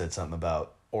Salad said something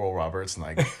about Oral Roberts and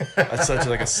like that's such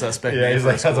like a suspect Yeah, name he's for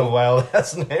a like, that's a school. wild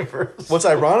ass name for us. What's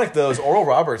ironic though is Oral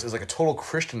Roberts is like a total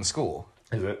Christian school.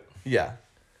 Is it? Yeah.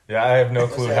 Yeah, I have no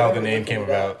clue say, I how the haven't name looked came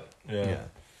into that. about. Yeah. Yeah.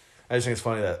 I just think it's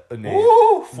funny that the name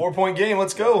Woo! 4-point game.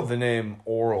 Let's go. the name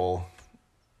Oral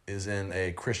is in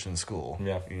a Christian school.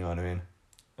 Yeah. You know what I mean?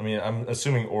 I mean, I'm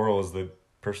assuming Oral is the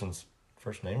person's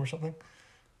first name or something.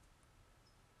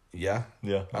 Yeah.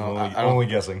 Yeah, I'm I don't- only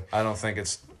guessing. I don't think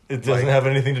it's. It doesn't like- have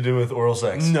anything to do with oral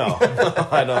sex. No,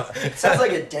 I don't. It sounds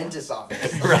like a dentist's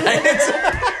office.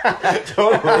 Right?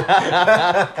 Totally.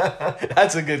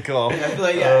 That's a good call. I feel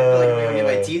like, yeah, I feel like I'm gonna get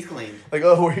my teeth cleaned. Like,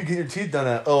 oh, where you get your teeth done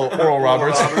at? Oh, Oral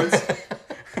Roberts.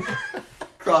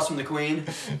 Across from the Queen.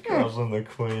 Girls and the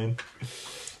Queen.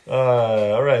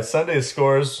 All right, Sunday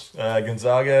scores.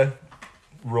 Gonzaga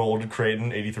rolled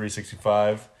Creighton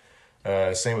 83-65.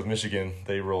 Same with Michigan.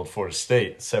 They rolled Florida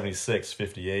State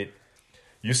 76-58.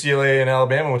 UCLA and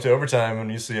Alabama went to overtime,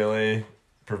 and UCLA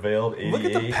prevailed 88-78. Look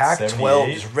at the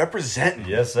Pac-12 just representing.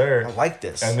 Yes, sir. I like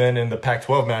this. And then in the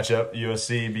Pac-12 matchup,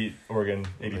 USC beat Oregon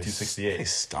They 82-68.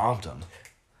 stomped them.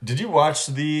 Did you watch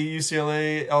the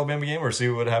UCLA-Alabama game or see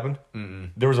what happened?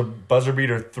 There was a buzzer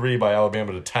beater 3 by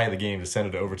Alabama to tie the game to send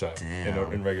it to overtime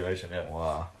in regulation. Yeah.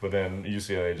 Wow. But then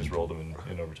UCLA just rolled them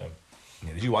in overtime.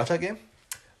 Yeah, did you watch that game?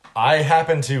 I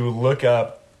happened to look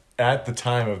up at the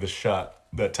time of the shot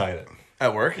that tied it.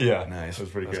 At work? Yeah, Nice. It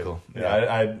was pretty That's good. cool. Yeah,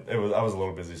 I was a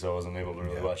little busy, so I wasn't able to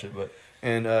really watch it. But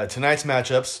And tonight's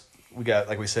matchups, we got,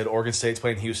 like we said, Oregon State's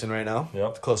playing Houston right now. Yep.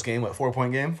 It's a close game. What,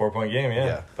 4-point game? 4-point game, yeah.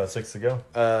 Yeah. About 6 to go.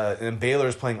 And then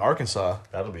Baylor's playing Arkansas.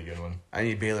 That'll be a good one. I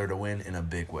need Baylor to win in a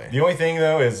big way. The only thing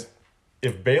though is,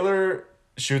 if Baylor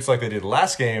shoots like they did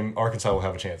last game, Arkansas will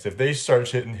have a chance. If they start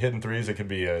hitting threes, it could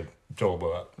be a total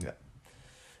blowout. Yeah.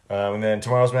 And then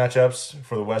tomorrow's matchups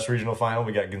for the West Regional Final,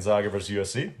 we got Gonzaga versus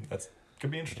USC. That's could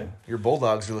be interesting. Your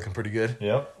Bulldogs are looking pretty good.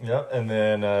 Yep. And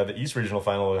then the East Regional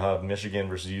Final will have Michigan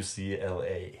versus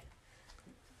UCLA.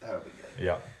 That would be good.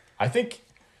 Yeah. I think.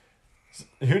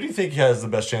 Who do you think has the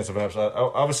best chance of an upset?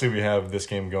 Obviously, we have this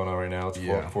game going on right now. It's a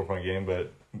Yeah. 4-point game,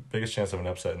 but biggest chance of an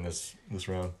upset in this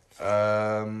round.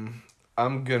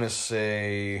 I'm going to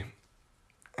say...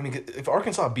 I mean, if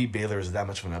Arkansas beat Baylor, is it that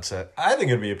much of an upset? I think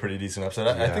it'd be a pretty decent upset.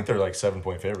 I Yeah. think they're like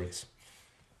 7-point favorites.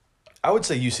 I would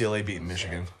say UCLA beating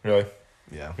Michigan. Really?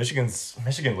 Yeah. Michigan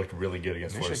looked really good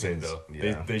against Florida State though.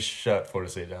 Michigan's- yeah. They shut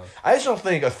Florida State down. I just don't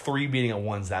think a 3 beating a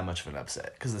 1's that much of an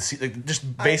upset. Because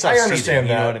just based I off understand seeding,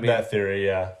 that you know what I mean? that theory,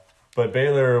 yeah. But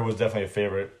Baylor was definitely a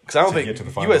favorite. Because I don't to think get to the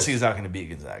finals. USC is not going to beat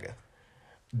Gonzaga.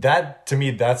 That to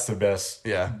me, that's the best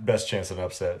Yeah. chance of an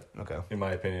upset. Okay. In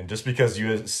my opinion, just because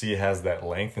USC has that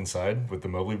length inside with the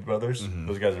Mobley brothers,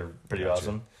 those guys are pretty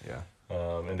awesome. Yeah.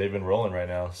 And they've been rolling right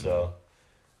now. So,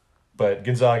 but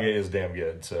Gonzaga is damn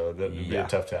good, so that would be Yeah. a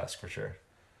tough task for sure.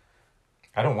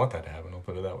 I don't want that to happen. I'll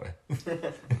put it that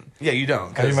way. Yeah, you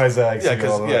don't. How do you my Zags Yeah,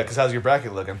 go all the way? because how's your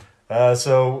bracket looking?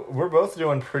 So we're both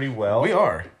doing pretty well. We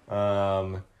are.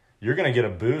 You're gonna get a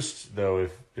boost though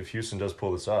if Houston does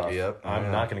pull this off. Yep, I I'm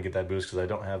know. not gonna get that boost because I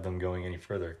don't have them going any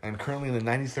further. I'm currently in the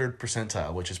 93rd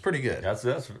percentile, which is pretty good. That's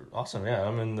awesome. Yeah,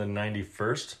 I'm in the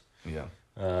 91st. Yeah.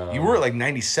 You were at like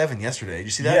 97 yesterday. Did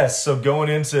you see that? Yes. So going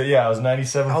into I was I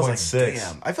was like, 97.6.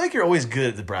 damn. I feel like you're always good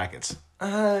at the brackets.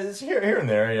 It's here and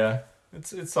there. Yeah.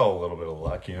 It's all a little bit of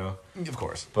luck, you know. Of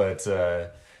course. But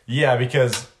yeah,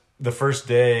 because the first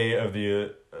day of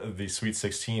the Sweet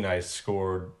 16, I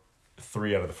scored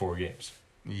 3 out of the 4 games.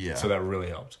 Yeah. So that really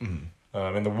helped.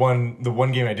 And the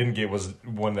one game I didn't get was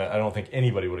one that I don't think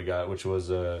anybody would have got, which was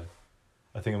I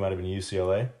think it might have been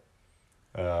UCLA,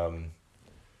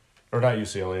 or not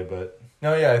UCLA, but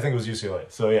no, yeah, I think it was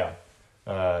UCLA. So yeah,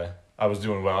 I was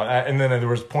doing well, and then there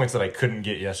was points that I couldn't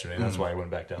get yesterday. And that's why I went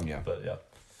back down. Yeah. But yeah,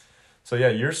 so yeah,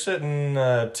 you're sitting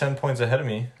 10 points ahead of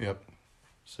me. Yep.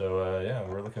 So yeah,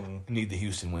 we're looking. Need the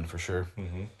Houston win for sure.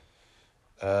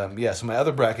 Mm-hmm. Yeah, so my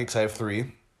other brackets, I have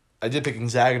 3. I did pick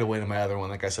Gonzaga to win in my other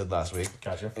one, like I said last week.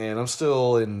 Gotcha. And I'm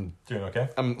still in... Doing okay.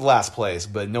 I'm last place,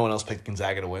 but no one else picked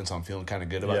Gonzaga to win, so I'm feeling kind of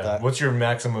good about that. What's your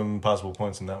maximum possible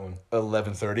points in that one?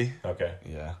 11:30. Okay.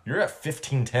 Yeah. You're at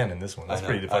 15-10 in this one. That's I know,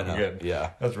 pretty fucking I know. good. Yeah.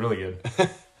 That's really good.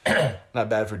 Not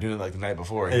bad for doing it like the night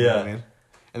before. You know Yeah. what I mean?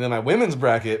 And then my women's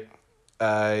bracket,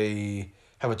 I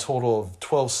have a total of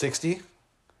 1260.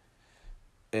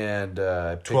 And...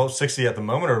 I picked- 1260 at the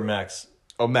moment or max?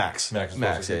 Oh, max. Max. is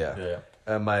Max, 1260? yeah.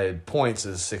 My points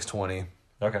is 620.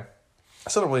 Okay. I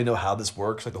still don't really know how this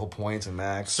works, like the whole points and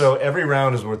max. So every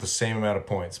round is worth the same amount of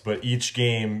points, but each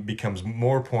game becomes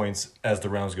more points as the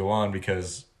rounds go on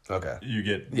because Okay. you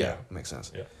get Yeah, makes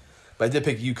sense. Yeah. But I did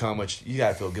pick UConn, which you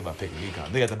gotta feel good about picking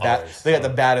UConn. They got Always.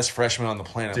 the baddest freshman on the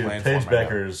planet Dude, playing Paige for 'em right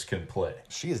now. Beckers can play.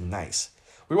 She is nice.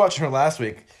 We were watching her last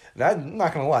week. And I'm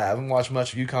not gonna lie, I haven't watched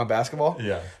much of UConn basketball.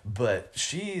 Yeah. But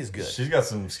she's good. She's got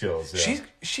some skills. Yeah.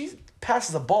 She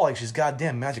passes the ball like she's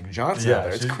goddamn Magic Johnson out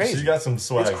there. It's crazy. She's got some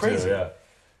swag It's crazy. too. Yeah.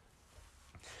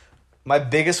 My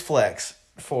biggest flex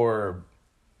for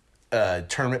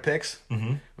tournament picks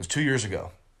was 2 years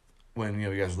ago when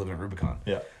you guys were living at Rubicon.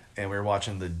 Yeah. and we were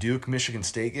watching the Duke Michigan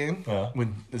State game Yeah.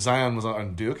 when Zion was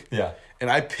on Duke. Yeah. And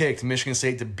I picked Michigan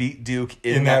State to beat Duke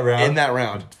In that round? In that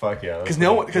round. Fuck yeah.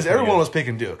 Because everyone was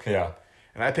picking Duke. Yeah.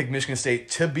 And I picked Michigan State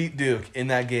to beat Duke in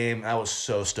that game. I was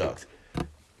so stoked.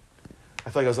 I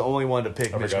feel like I was the only one to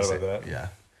pick Michigan forgot State. about that. Yeah.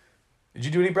 Did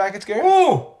you do any brackets, Gary?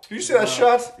 Oh! Did you see that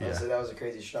shot? Yeah. So that was a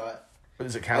crazy shot.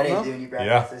 Does it I count didn't now? do any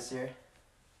brackets this year.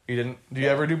 You didn't? Do you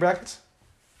ever do brackets?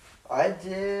 I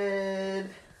did.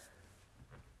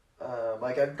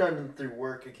 Like I've done them through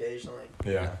work occasionally.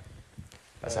 Yeah.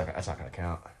 That's not going to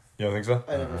count. You don't think so?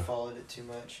 I never followed it too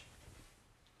much.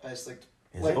 I just like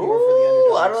Is more it? for the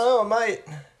underdogs. I don't know. I might.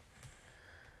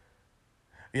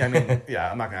 Yeah, I mean,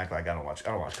 I'm not gonna act like I don't watch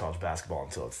college basketball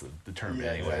until it's the tournament,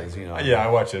 Yeah, anyways. exactly. You know. Yeah, I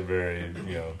watch it very,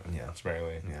 Yeah.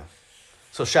 sparingly. Yeah.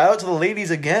 So shout out to the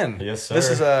ladies again. Yes, sir. This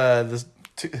is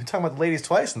talking about the ladies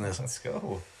twice in this. Let's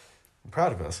go. I'm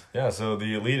proud of us. Yeah, so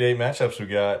the Elite Eight matchups we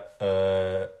got,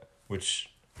 which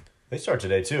they start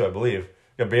today too, I believe.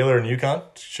 We got Baylor and UConn.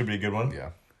 Should be a good one.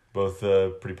 Yeah. Both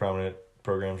pretty prominent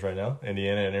programs right now.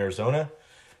 Indiana and Arizona.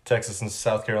 Texas and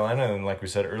South Carolina. And like we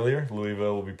said earlier,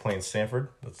 Louisville will be playing Stanford.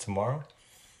 That's tomorrow.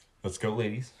 Let's go,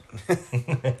 ladies.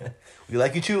 We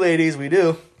like you too, ladies. We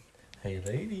do. Hey,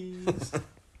 ladies.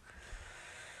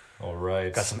 All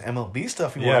right. Got some MLB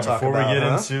stuff we Yeah, want to talk before about. we get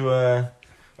into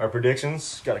our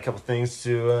predictions, got a couple things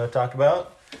to talk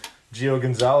about. Gio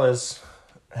Gonzalez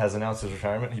has announced his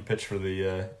retirement. He pitched for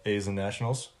the A's and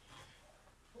Nationals,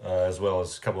 as well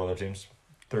as a couple other teams.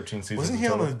 13 seasons. Wasn't he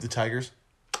in on total. the Tigers?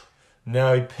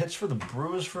 No, he pitched for the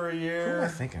Brewers for a Who am I year.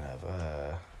 thinking of?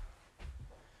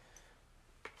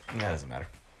 That doesn't matter.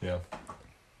 Yeah.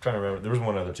 Trying to remember. There was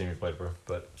one other team he played for,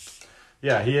 but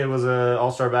yeah, he was an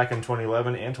All-Star back in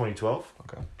 2011 and 2012.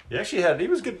 Okay. He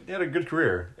was good. He had a good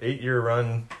career. 8-year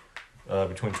run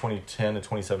between 2010 and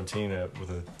 2017 with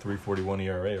a 3.41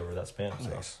 ERA over that span. So.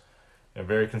 Nice. And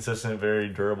very consistent, very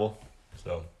durable.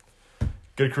 So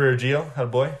good career, Gio. Had a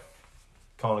boy.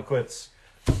 Calling it quits.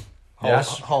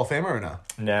 Hall of Famer or no?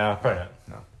 Nah, probably not.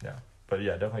 No. Yeah, but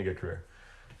yeah, definitely a good career.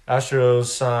 Astros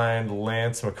signed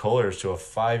Lance McCullers to a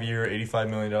 5-year, $85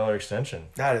 million extension.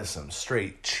 That is some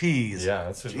straight cheese. Yeah,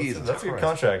 that's a Jesus good Christ.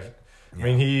 contract. Yeah. I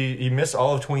mean, he missed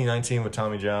all of 2019 with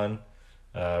Tommy John.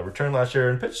 Returned last year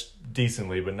and pitched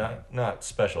decently, but not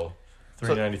special.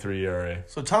 3.93 ERA.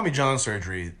 So Tommy John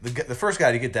surgery, the first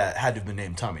guy to get that had to have been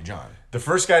named Tommy John. The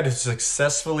first guy to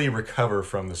successfully recover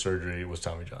from the surgery was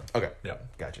Tommy John. Okay. Yeah.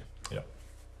 Gotcha. Yeah.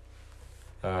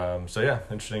 So yeah,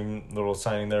 interesting little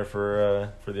signing there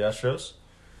for the Astros.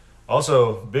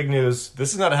 Also, big news.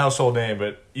 This is not a household name,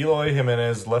 but Eloy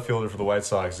Jimenez, left fielder for the White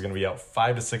Sox, is going to be out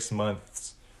 5 to 6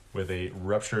 months with a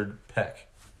ruptured pec,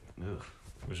 Ugh.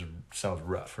 which sounds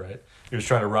rough, right? He was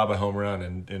trying to rob a home run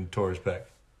and tore his pec.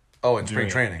 Oh, in spring Doing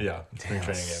it. training. Yeah, spring Damn,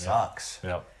 training game. sucks.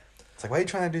 Yeah. It's like, why are you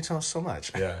trying to do so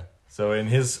much? Yeah. So in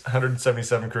his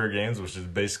 177 career games, which is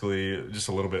basically just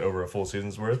a little bit over a full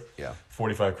season's worth, Yeah.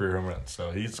 45 career home runs.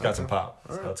 So he's got some pop.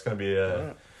 So right. it's gonna be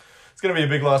it's gonna be a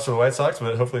big loss for the White Sox,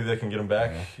 but hopefully they can get him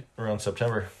back around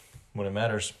September when it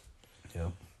matters. Yeah.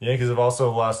 Yankees have also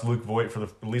lost Luke Voigt for at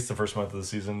least the first month of the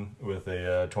season with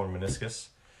a torn meniscus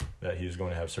that he's going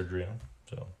to have surgery on.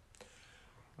 So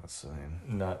That's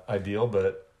not ideal, but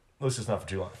at least it's not for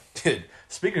too long. Dude,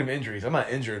 speaking of injuries, I'm not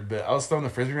injured, but I was throwing the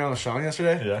frisbee around with Sean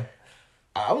yesterday. Yeah.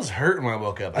 I was hurting when I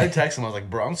woke up. I texted him. I was like,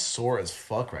 bro, I'm sore as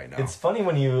fuck right now. It's funny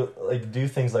when you do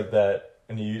things like that,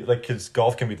 and you because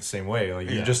golf can be the same way. Like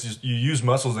you Yeah. you use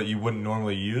muscles that you wouldn't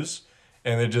normally use,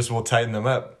 and it just will tighten them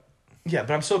up. Yeah,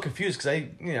 but I'm so confused because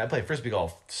I play frisbee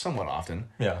golf somewhat often.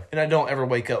 Yeah, And I don't ever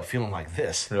wake up feeling like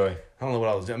this. really. I don't know what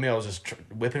I was doing. I mean, I was just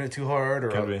whipping it too hard, or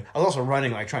Could be. I was also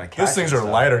running, like trying to catch. Those things and are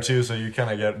stuff. lighter too, so you kind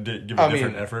of give a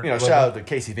different effort. shout out to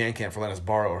Casey Van Camp for letting us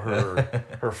borrow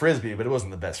her frisbee, but it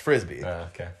wasn't the best frisbee.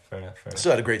 Okay, fair enough.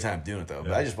 Still had a great time doing it though. But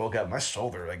Yeah. I just woke up, my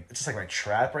shoulder, like it's just like my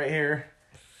trap right here.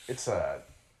 It's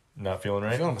Not feeling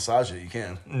if right. you want to massage it, you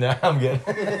can. No, I'm good.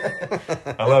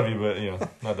 I love you, but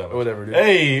not that much. Whatever, dude.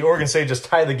 Hey, Oregon State just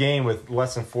tied the game with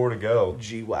less than 4 to go.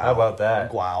 Gee, wow. How about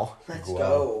that? Wow. Let's Wow.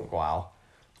 go. Wow.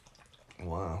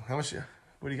 Wow. How much?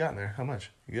 What do you got in there? How much?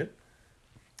 You good?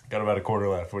 Got about a quarter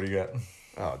left. What do you got?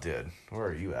 Oh, dude. Where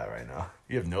are you at right now?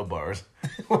 You have no bars.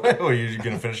 Are you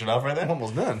gonna finish it off right I'm there?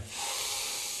 almost done.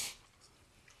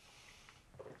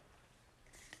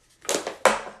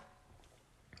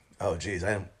 Oh, geez.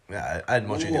 I didn't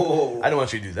want you to Whoa. I didn't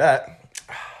want you to do that.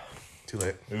 Too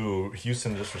late. Ooh,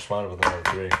 Houston just responded with another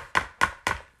 3.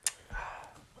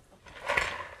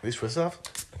 These twists off?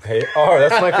 They are.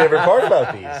 That's my favorite part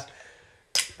about these.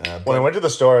 When I went to the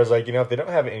store, I was like, if they don't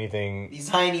have anything, These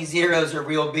Heine Zeros are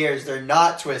real beers. They're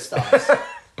not twist offs.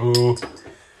 boo.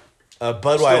 Still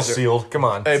Budweiser. sealed. Come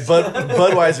on. Hey,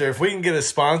 Budweiser, if we can get a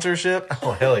sponsorship,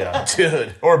 Oh, hell yeah.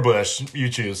 dude. Or Bush. You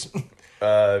choose.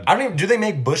 I don't even... Do they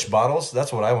make Bush bottles?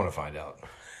 That's what I want to find out.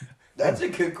 That's a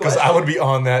good Because question. I would be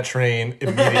on that train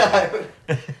immediately.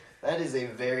 That is a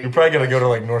very. You're probably going to go to,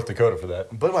 like, North Dakota for that.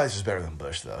 Budweiser's better than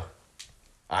Bush, though.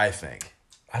 I think.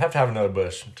 I'd have to have another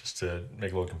Bush just to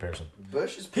make a little comparison.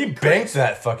 Bush is. He pretty banked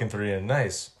that fucking 3 in.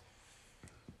 Nice.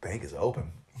 Bank is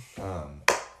open.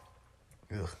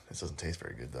 This doesn't taste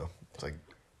very good, though. It's like...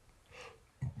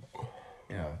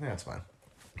 Yeah, it's fine.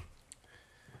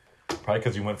 Probably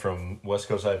because you went from West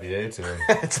Coast IPA to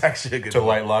It's actually a good to one.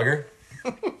 light lager.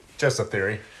 Just a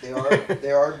theory.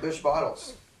 They are Bush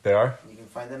bottles. They are? You can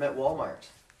find them at Walmart.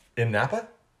 In Napa?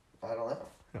 I don't know.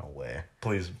 No way.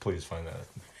 Please find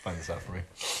this out for me.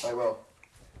 I will.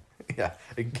 Yeah.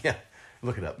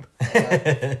 Look it up.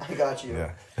 I got you.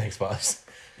 Yeah. Thanks, boss.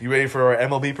 You ready for our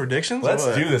MLB predictions? Let's or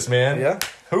what? do this, man. Yeah?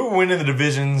 Who will win in the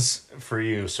divisions for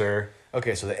you, sir?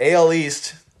 Okay, so the AL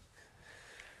East.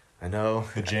 I know.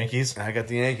 The Yankees? I got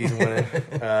the Yankees winning.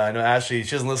 I know Ashley,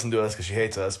 she doesn't listen to us because she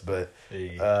hates us, but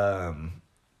Hey. yeah,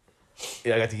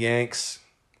 I got the Yanks.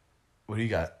 What do you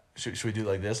got? Should we do it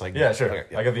like this? Like Yeah, sure. Okay,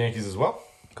 yeah. I got the Yankees as well.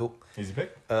 Cool. Easy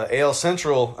pick. AL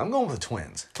Central, I'm going with the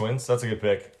Twins. Twins, that's a good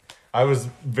pick. I was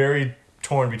very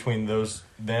torn between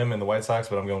them and the White Sox,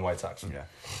 but I'm going White Sox. Yeah.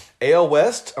 AL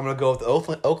West, I'm going to go with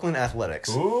the Oakland Athletics.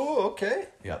 Ooh, okay.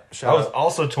 Yep. I Shout was out.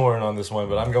 also torn on this one,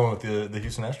 but I'm going with the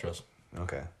Houston Astros.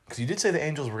 Okay. Because you did say the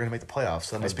Angels were going to make the playoffs.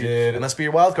 So that did. must be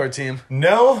your wild card team.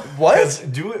 No. What? 'Cause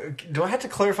Do I have to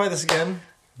clarify this again?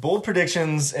 Bold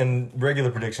predictions and regular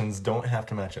predictions don't have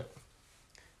to match up.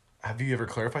 Have you ever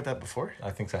clarified that before? I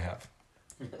think I have.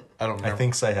 I don't remember. I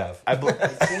think I have. I, be- I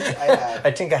think I have.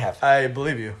 I think I have. I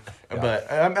believe you. But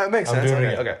that makes I'm sense. doing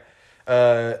it Okay. again.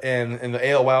 Okay. And in the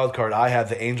AL wild card, I have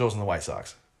the Angels and the White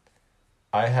Sox.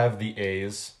 I have the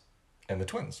A's and the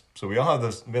Twins. So we all have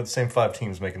we have the same 5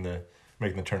 teams making the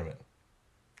tournament.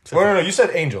 No, you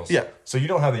said Angels. Yeah. So you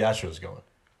don't have the Astros going.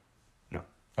 No.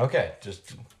 Okay,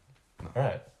 just all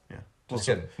right. Yeah. Just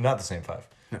kidding. Not the same 5,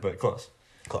 but close.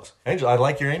 Close. Angel, I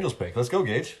like your Angels pick. Let's go,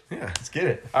 Gage. Yeah. Let's get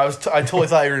it. I totally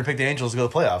thought you were going to pick the Angels to go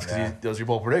to the playoffs because Yeah. that was your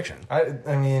bold prediction.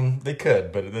 I mean, they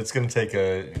could, but it's going to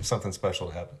take something special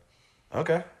to happen.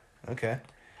 Okay.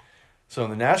 So in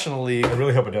the National League, I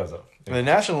really hope it does, though. in the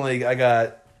National League, I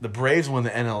got the Braves win the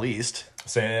NL East.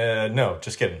 No,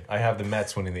 just kidding. I have the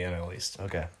Mets winning the NL East.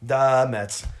 Okay. The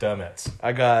Mets. The Mets.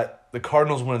 I got the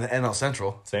Cardinals winning the NL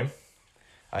Central. Same?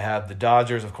 I have the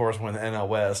Dodgers, of course, winning the NL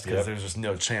West because Yep. there's just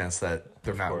no chance that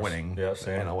they're not course. winning Yeah, the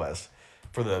same. NL West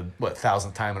for the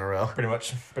 1,000th time in a row. Pretty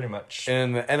much.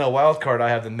 In the NL wild card, I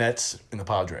have the Mets and the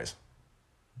Padres.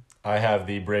 I have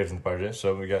the Braves and the Padres,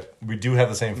 so we do have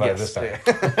the same 5 this time.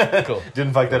 Yeah. Cool.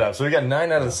 Didn't fuck that up. So we got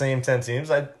 9 out of the same 10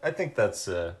 teams. I think that's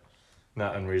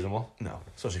not unreasonable. No,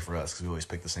 especially for us because we always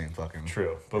pick the same fucking.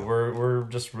 True, but we're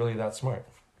just really that smart.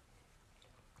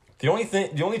 The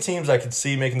only teams I could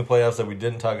see making the playoffs that we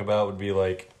didn't talk about would be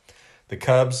like the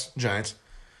Cubs. Giants.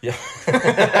 Yeah,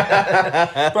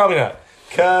 probably not.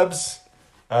 Cubs,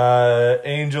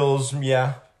 Angels,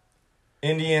 yeah.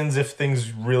 Indians if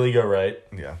things really go right.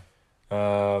 Yeah.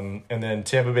 And then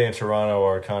Tampa Bay and Toronto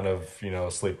are kind of,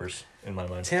 sleepers in my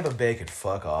mind. Tampa Bay could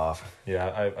fuck off.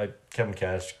 Yeah, I Kevin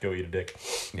Cash, go eat a dick.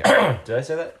 Yeah. Did I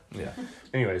say that? Yeah.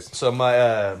 Anyways, So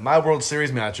my World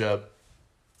Series matchup,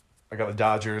 I got the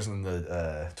Dodgers and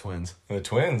the Twins, and the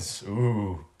Twins.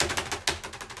 Ooh.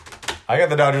 I got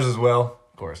the Dodgers as well,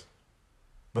 of course.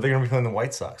 but they're going to be playing the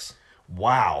White Sox.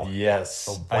 Wow. Yes.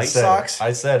 The I White said it. Sox?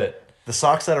 I said it. The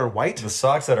Sox that are white? The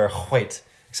Sox that are white,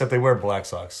 except they wear black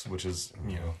socks, which is,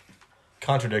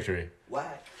 contradictory.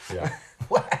 Whack. Yeah.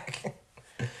 Whack.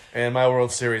 And my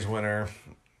World Series winner,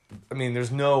 I mean,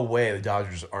 there's no way the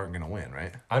Dodgers aren't going to win,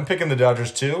 right? I'm picking the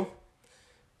Dodgers too.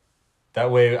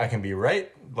 That way I can be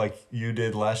right, like you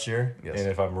did last year. Yes. And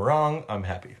if I'm wrong, I'm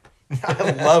happy.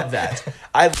 I love that.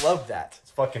 I love that.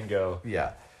 Let's fucking go.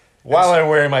 Yeah. While I'm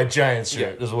wearing my Giants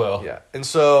shirt Yeah. as well. Yeah. And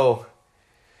so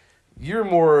you're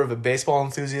more of a baseball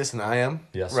enthusiast than I am.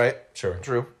 Yes. Right? Sure.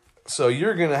 True. So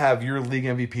you're going to have your league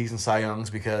MVPs and Cy Youngs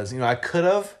because, I could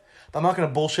have, but I'm not going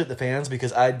to bullshit the fans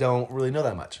because I don't really know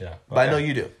that much. Yeah. But I Okay. know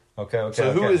you do. Okay.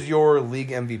 So who is your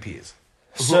league MVPs?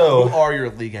 So- who are your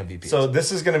league MVPs? So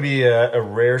this is going to be a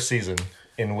rare season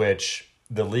in which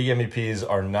the league MVPs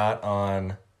are not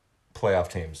on playoff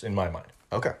teams, in my mind.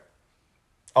 Okay.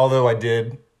 Although I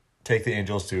did take the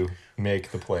Angels to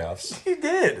make the playoffs. You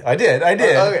did. I did.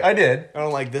 Okay. I did. I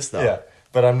don't like this though. Yeah.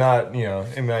 But I'm not,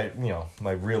 in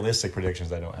my realistic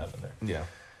predictions, I don't have them there. Yeah.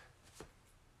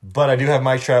 But I do have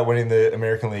Mike Trout winning the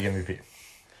American League MVP.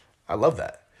 I love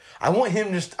that. I want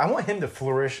him to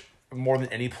flourish more than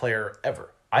any player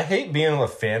ever. I hate being a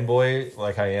fanboy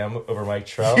like I am over Mike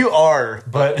Trout. You are,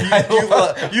 but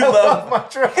you love Mike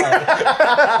Trout.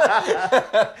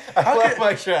 I love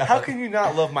Mike Trout. How can you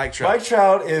not love Mike Trout? Mike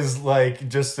Trout is like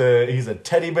he's a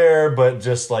teddy bear, but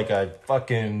just like a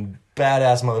fucking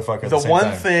badass motherfucker. The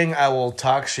one thing I will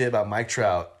talk shit about Mike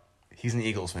Trout, he's an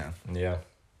Eagles fan. Yeah.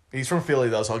 He's from Philly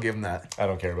though, so I'll give him that. I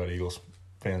don't care about Eagles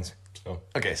fans. So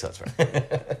okay, so that's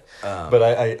right. But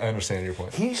I understand your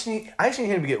point. I just need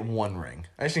him to get one ring.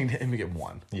 I just need him to get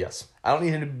one. Yes. I don't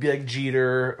need him to be like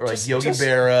Jeter or like Yogi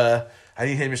Berra. I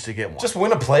need him just to get one. Just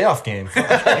win a playoff game.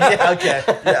 Yeah, okay.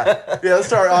 Yeah. Let's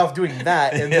start off doing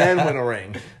that and then win a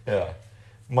ring. Yeah.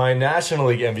 My National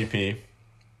League MVP,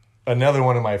 another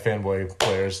one of my fanboy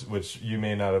players, which you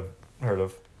may not have heard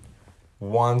of,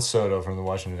 Juan Soto from the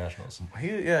Washington Nationals.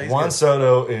 He's Juan good.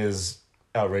 Soto is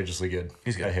outrageously good.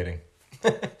 He's good at hitting.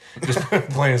 Just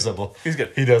plain and simple. He's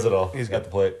good. He does it all. He's at good. the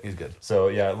plate. He's good. So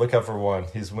yeah, look out for Juan.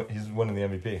 He's winning the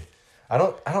MVP. I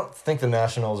don't think the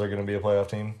Nationals are going to be a playoff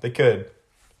team. They could,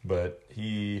 but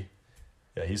he's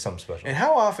something special. And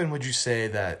how often would you say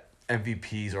that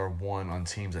MVPs are won on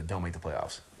teams that don't make the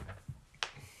playoffs?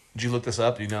 Did you look this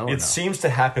up? Do you know? It seems to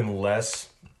happen less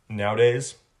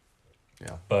nowadays.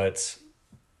 Yeah. But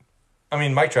I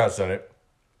mean, Mike Trout's done it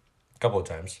a couple of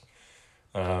times.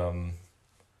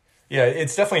 Yeah,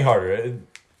 it's definitely harder.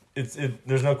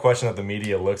 There's no question that the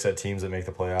media looks at teams that make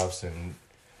the playoffs and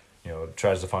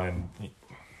tries to find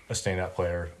a standout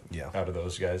player out of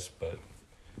those guys, but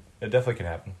it definitely can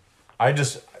happen. I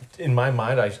just, in my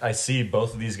mind, I see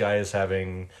both of these guys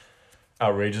having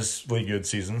outrageously good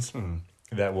seasons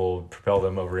that will propel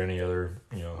them over any other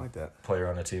like that player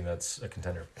on a team that's a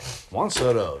contender. Juan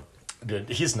Soto, Dude,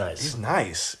 he's nice. he's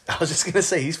nice. I was just gonna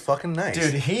say he's fucking nice,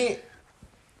 Dude,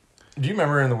 do you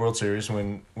remember in the World Series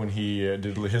when he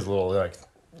did his little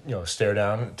stare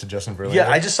down to Justin Verlander? Yeah,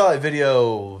 I just saw that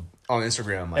video on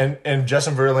Instagram. Like, and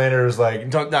Justin Verlander was like,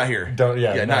 not here. not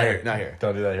here.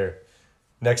 Don't do that here.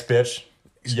 Next pitch,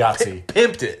 Yahtzee.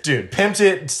 Pimped it. Dude, pimped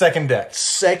it second deck.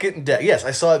 Second deck. Yes,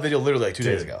 I saw that video literally like 2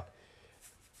 days ago.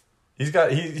 He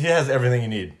has everything you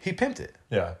need. He pimped it.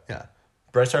 Yeah. Yeah.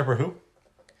 Bryce Harper who?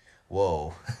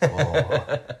 Whoa.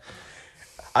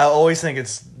 I always think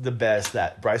it's the best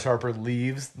that Bryce Harper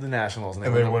leaves the Nationals and they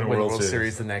win the World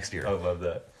Series the next year. I love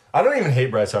that. I don't even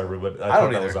hate Bryce Harper, but I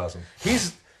thought that was awesome.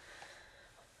 He's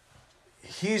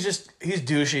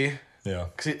douchey. Yeah.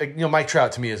 Because Mike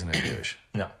Trout to me isn't a douche.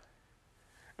 No.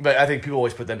 But I think people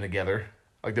always put them together.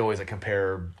 Like they always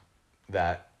compare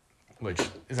that, which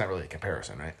is not really a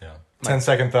comparison, right? Yeah.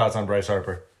 10-second thoughts on Bryce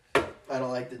Harper. I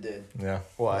don't like the dude. Yeah.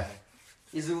 Why?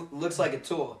 He looks like a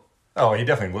tool. Oh, he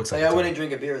definitely looks like I a tool. wouldn't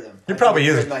drink a beer with him. He probably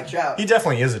is. With Mike Trout. He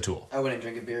definitely is a tool. I wouldn't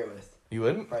drink a beer with You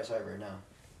wouldn't? Bryce Harper. No,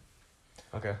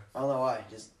 Okay. I don't know why.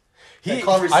 Just He- that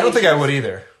conversation. I don't think I would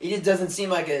either. He just doesn't seem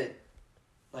like an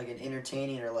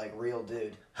entertaining or like real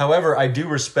dude. However, I do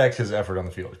respect his effort on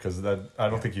the field because I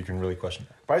don't think you can really question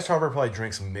that. Bryce Harper probably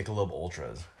drinks Michelob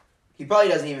Ultras. He probably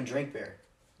doesn't even drink beer.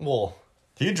 Well,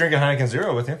 He'd drink a Heineken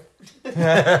Zero with you.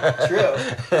 True.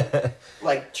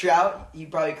 Like Trout, he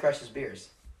probably crushes beers.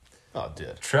 oh,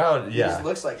 dude. Trout, He just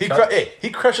looks like He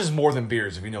crushes more than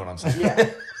beers, if you know what I'm saying. Yeah.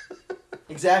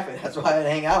 Exactly. That's why I'd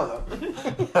hang out with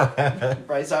him.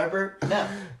 Bryce Harper? No.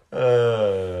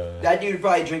 That dude would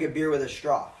probably drink a beer with a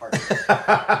straw.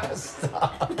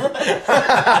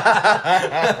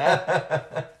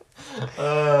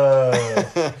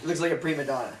 Looks like a prima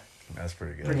donna. That's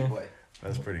pretty good. Pretty boy.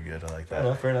 That's pretty good. I like Fair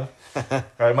that. enough.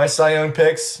 All right, my Cy Young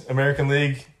picks, American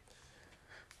League,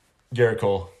 Garrett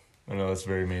Cole. I know that's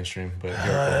very mainstream, but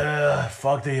Garrett Cole.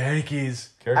 Fuck the Yankees.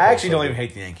 Garrett I Cole's actually so don't good. even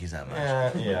hate the Yankees that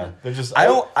much. Yeah, they're just. I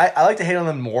like to hate on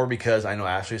them more because I know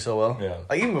Ashley so well. Yeah.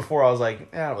 Like even before I was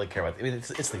like, I don't really care about. I mean, it's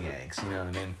the Yanks. You know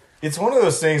what I mean? It's one of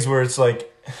those things where it's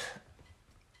like,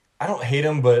 I don't hate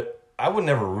him, but I would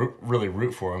never really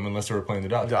root for him unless they were playing the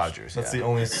Dodgers. That's the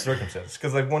only circumstance.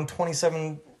 Because they've won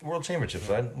 27 World Championships.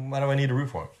 Why do I need to root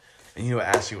for him? And you know,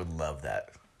 Ashley would love that.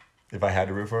 If I had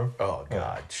to root for him? Oh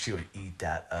God, she would eat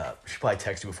that up. She'd probably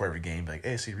text you before every game, be like,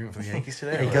 "Hey, so you rooting for the Yankees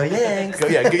today?" Hey, go Yanks! Go,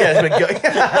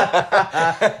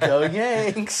 go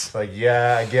Yanks! Like,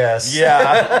 yeah, I guess.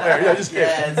 Yeah, just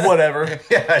Yes. whatever.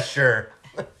 Yeah, sure.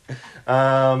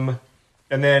 And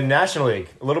then National League.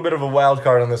 A little bit of a wild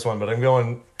card on this one, but I'm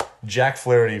going Jack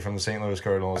Flaherty from the St. Louis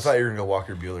Cardinals. I thought you were gonna go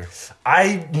Walker Buehler.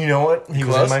 You know what? He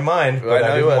was in my mind, but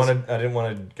I didn't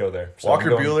want to go there. So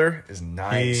Walker Buehler is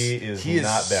nice. He is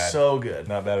not bad. So good.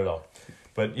 Not bad at all.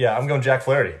 But yeah, I'm going Jack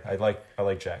Flaherty. I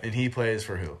like Jack. And he plays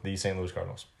for who? The St. Louis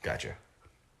Cardinals. Gotcha.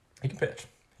 He can pitch.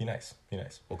 He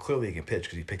nice. Well, clearly he can pitch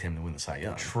because he picked him to win the Cy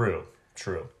Young. True.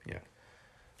 Yeah.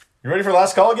 You ready for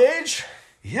last call, Gage?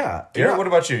 Yeah. Garrett, what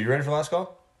about you? You ready for last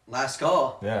call? Last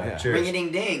call. Yeah. Cheers. Ring a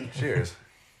ding ding. Cheers.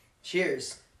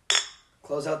 Cheers.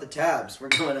 Close out the tabs. We're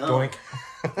going home.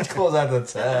 Doink. Close out the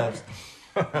tabs.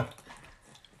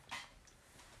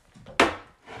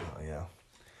 Oh, yeah.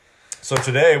 So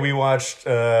today we watched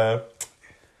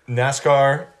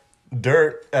NASCAR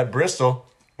Dirt at Bristol,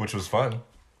 which was fun.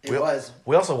 It was.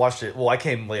 We also watched it. Well, I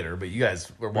came later, but you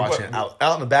guys were watching went- it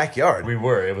out in the backyard. We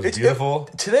were. It was beautiful.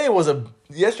 Yesterday was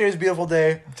a beautiful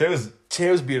day. Today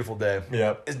was a beautiful day.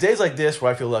 Yeah. It's days like this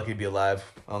where I feel lucky to be alive.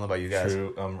 I don't know about you guys.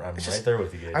 True. I'm right just- there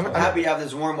with you, Gage. I'm Happy to have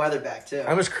this warm weather back, too.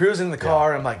 I'm just cruising in the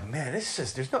car. I'm like, man, it's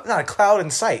just, there's not a cloud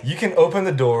in sight. You can open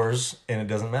the doors and it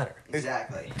doesn't matter.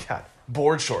 Exactly. God,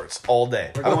 board shorts all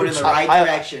day. We're going in the right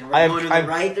direction. We're going in the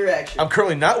right direction. I'm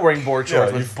currently not wearing board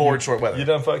shorts with board short weather. You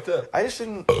done fucked up. I just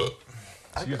didn't.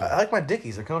 I like my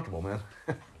Dickies. They're comfortable, man.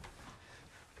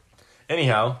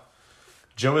 Anyhow,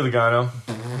 Joey Logano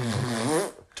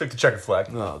took the checkered flag.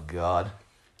 Oh, God.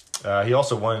 He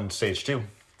also won stage 2.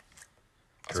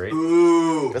 Great.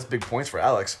 Ooh. That's big points for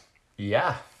Alex.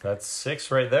 Yeah, that's 6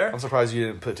 right there. I'm surprised you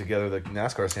didn't put together the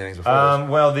NASCAR standings before this.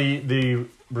 Well, the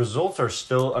results are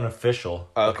still unofficial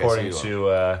according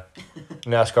to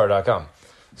NASCAR.com.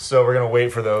 So we're gonna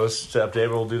wait for those to update.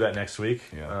 We'll do that next week.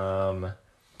 Yeah.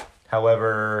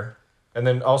 However, and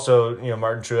then also,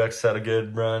 Martin Truex had a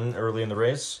good run early in the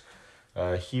race.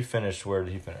 He finished. Where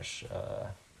did he finish?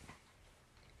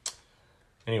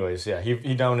 Anyways, yeah,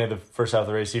 he dominated the first half of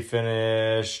the race. He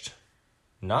finished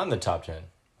not in the top 10.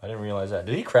 I didn't realize that.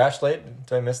 Did he crash late?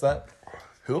 Did I miss that?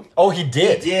 Who? Oh, he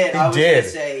did. He did. I was gonna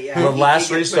say, yeah. The He last did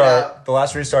get put restart. out. The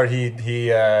last restart.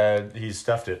 He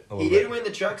stuffed it a little He bit. did win the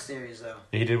Truck Series, though.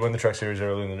 He did win the Truck Series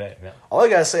early in the day. Yeah. All I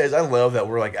gotta say is I love that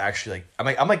we're like actually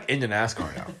like I'm like into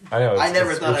NASCAR now. I know. I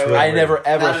never thought I would. really I weird. never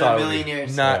ever Not in a thought it would million be.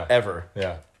 years. Not Yeah. ever.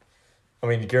 Yeah. I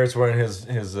mean, Garrett's wearing his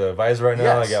visor right now.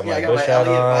 Yes. I got Yeah, my I got bush my hat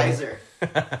Elliott on. visor.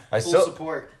 I Full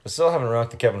support. still haven't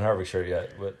rocked the Kevin Harvick shirt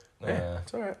yet, but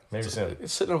It's all right. maybe soon.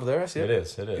 It's sitting over there. I see it. It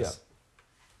is. Yeah.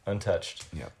 Untouched.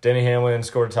 Yeah. Denny Hamlin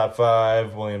scored top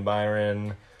 5. William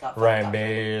Byron, Top five, Ryan top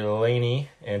five. Blaney,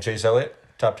 and Chase Elliott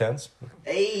top 10s.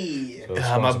 Hey. So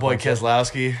God, my boy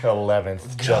Keselowski. Keselowski.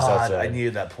 11th, just God, outside. I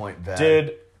needed that point back.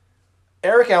 Dude,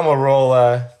 Eric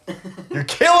Almirola, you're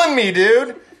killing me,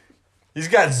 dude. He's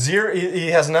got 0. He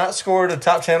has not scored a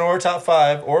top 10 or a top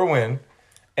 5 or a win,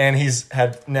 and he's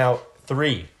had now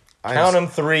 3. Count them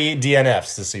 3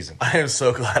 DNFs this season. I am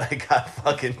so glad I got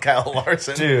fucking Kyle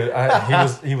Larson. Dude,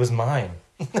 he was mine.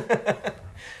 Yeah,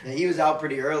 he was out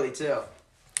pretty early, too.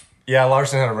 Yeah,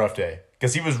 Larson had a rough day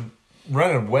because he was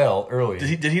running well early.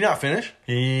 Did he not finish?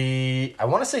 I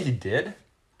want to say he did,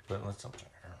 but let's double check.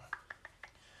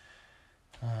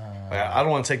 I don't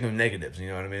want to take no negatives. You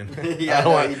know what I mean? Yeah, I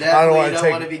don't want. I don't want to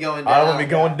want to be going down. I don't want to be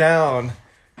going down.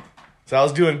 So I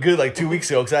was doing good like 2 weeks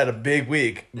ago because I had a big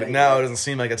week, but Yeah, now yeah. it doesn't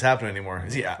seem like it's happening anymore.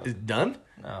 Is he done?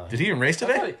 No. Did he even race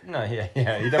today? No, yeah,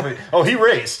 he definitely. Oh, he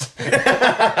raced.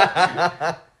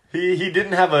 he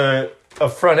didn't have a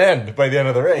front end by the end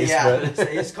of the race. Yeah, but but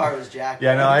his car was jacked.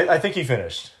 yeah, no, I think he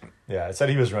finished. Yeah, it said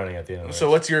he was running at the end of the race. So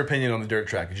what's your opinion on the dirt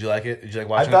track? Did you like it? Did you like I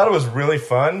watching thought it was really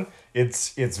fun.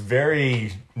 It's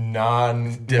very not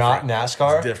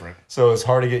NASCAR. It's different. So it's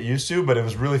hard to get used to, but it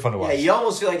was really fun to watch. Yeah, you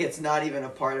almost feel like it's not even a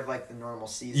part of like the normal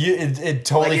season. It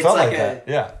totally Like, it's felt like like a- that.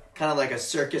 Yeah. Kind of like a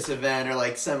circus event or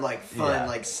like some like fun Yeah.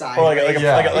 like side. Or like a,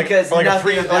 race. Because like a nothing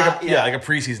pre about- yeah. like a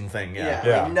preseason thing. Yeah,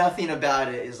 Yeah. Like nothing about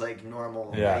it is like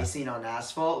normal Yeah. racing on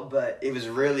asphalt, but it was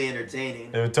really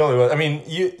entertaining. It totally was. I mean,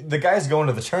 the guys going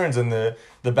to the turns and the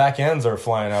back ends are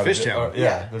flying out. Fish of it. town.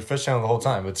 Yeah, they're fish town the whole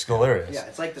time. It's hilarious. Yeah,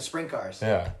 it's like the sprint cars.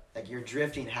 Yeah. Like you're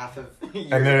drifting half of.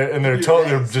 Your, And they're your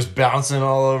totally race. just bouncing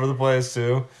all over the place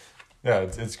too. Yeah,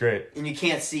 it's great. and you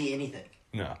can't see anything.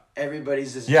 No.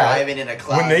 Everybody's just Yeah, driving in a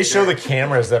cloud. when they of show the dirt.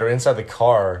 cameras that are inside the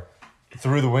car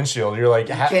through the windshield, you're like,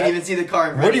 you can't even see the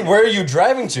car in front of you. where are you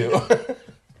driving to?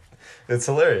 It's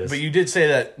hilarious. But you did say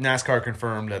that NASCAR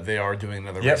confirmed that they are doing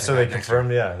another. Yep. race So they event next year.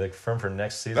 confirmed. Yeah, they confirmed for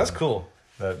next season. That's cool.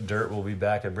 That Dirt will be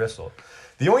back at Bristol.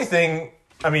 The only thing,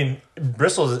 I mean,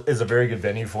 Bristol is a very good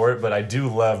venue for it, but I do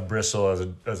love Bristol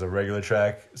as a regular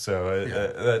track, so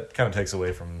that kind of takes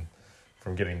away from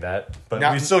getting that. But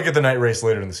Now- we still get the night race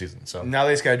later in the season. So Now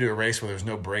they just got to do a race where there's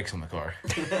no brakes on the car.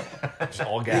 Just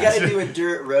all You gas. got to do a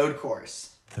dirt road course.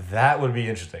 that would be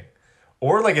interesting,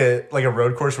 or like a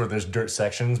road course where there's dirt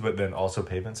sections, but then also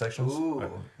pavement sections. Ooh,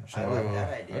 I like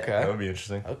that idea. That Okay. would be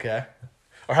interesting. Okay.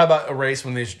 Or how about a race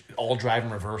when they all drive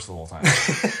in reverse the whole time?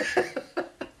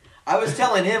 I was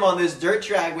telling him on this dirt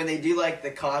track when they do like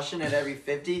the caution at every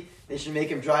 50, they should make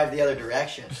him drive the other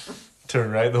direction.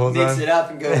 Turn right the whole Mix time? it up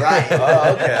and go right.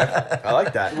 Oh, okay. I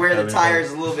like that. Wear the That'd be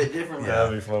tires a little bit differently.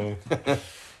 That'd be funny.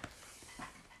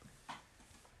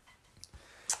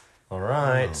 All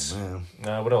right. Oh,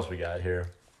 man. What else we got here?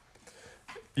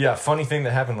 Yeah, funny thing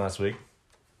that happened last week.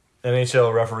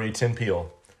 NHL referee Tim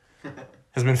Peel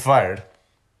has been fired.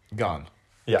 Gone.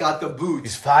 Yeah. Got the boots.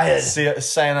 He's fired.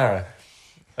 Sayonara.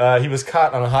 He was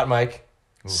caught on a hot mic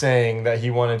saying that he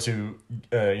wanted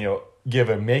to, give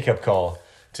a makeup call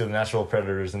to the Nashville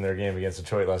Predators in their game against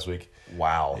Detroit last week.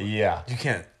 Wow. Yeah. You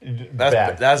can't.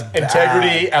 Bad. That's bad.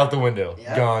 Integrity out the window.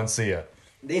 Yeah. Gone. See ya.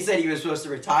 They said he was supposed to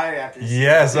retire after this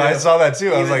Yes, season. I saw that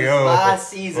too. I was like, his oh. last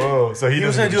season. Oh, so He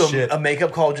was doesn't going to give do shit. a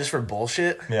makeup call just for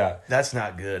bullshit? Yeah. That's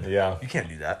not good. Yeah. You can't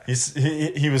do that.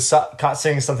 He was caught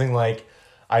saying something like,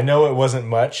 I know it wasn't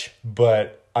much,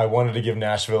 but I wanted to give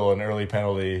Nashville an early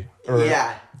penalty.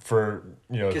 Yeah. For,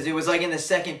 Because it was like in the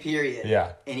second period.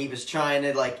 Yeah. And he was trying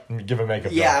to like, give a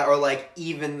makeup yeah, or like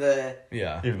even the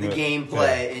Yeah. Even the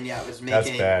gameplay. And yeah, it was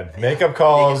making That's bad. yeah, Makeup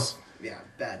calls. Yeah,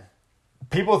 bad.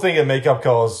 People think that makeup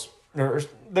calls, or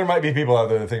there might be people out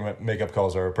there that think that makeup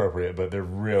calls are appropriate, but they're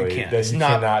really, You can't. you It's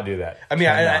not- cannot do that. I mean,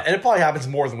 Cannot. and it probably happens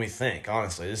more than we think,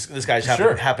 honestly. This guy just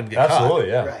Sure. happened to get caught.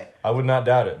 Absolutely, yeah. Right. I would not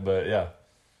doubt it, but yeah.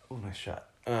 Oh, nice shot.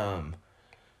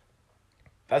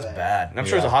 That's bad. And I'm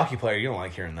sure as a hockey player, you don't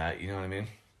like hearing that. You know what I mean?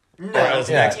 No, as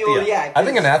an act- well, yeah. I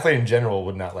think an 'cause- athlete in general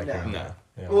would not like No. hearing No. that.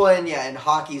 Yeah. Well, and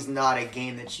hockey's not a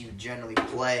game that you generally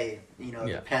play. Yeah.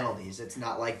 The penalties. It's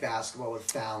not like basketball with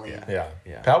fouling. Yeah.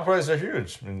 Yeah. Power plays are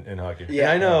huge in hockey.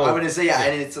 Yeah, And I know- I would say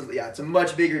and it's a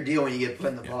much bigger deal when you get put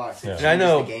in the box. It Yeah. changes And I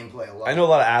know- the gameplay a lot. I know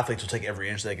a lot of athletes will take every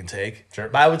inch they can take. Sure.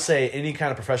 But I would say any kind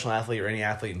of professional athlete or any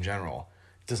athlete in general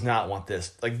does not want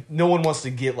this. Like, no one wants to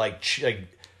get, like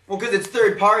Well, because it's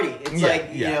third party. It's Yeah, like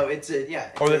yeah. it's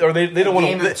a or they don't want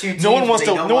game to. of two No one teams wants where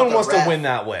to. they No don't one want wants the to ref. win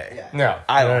that way. Yeah. No.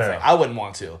 I don't No. think. I wouldn't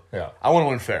want to. Yeah. I want to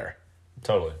win fair.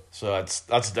 Totally. So that's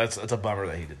a bummer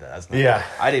that he did that. That's not, Yeah.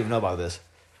 I didn't even know about this.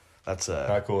 That's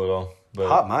Not cool at all. But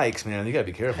hot mics, man. You gotta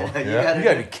be careful. You You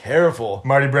gotta be careful.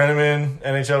 Marty Brenneman,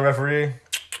 NHL referee.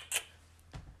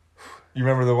 You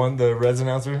remember the Reds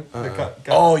announcer? that got-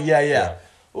 Oh yeah. Yeah.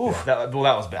 Oof. That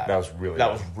was bad. That was really That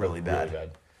bad. was really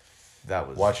bad. That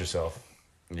was. Watch yourself.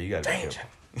 Yeah, you gotta be careful.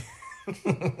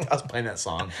 I was playing that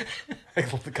song a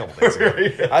couple days ago.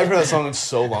 I haven't heard that song in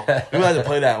so long. We might have to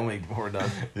play that when we're done.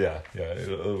 Yeah.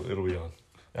 It'll be on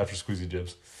after Squeezy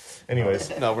Jibs.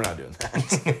 Anyways, No, we're not doing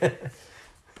that.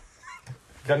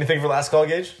 got anything for last call,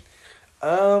 Gage?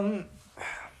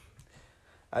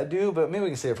 I do, but maybe we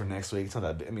can save it for next week. It's not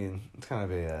that big. I mean, it's kind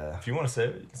of a. If you want to save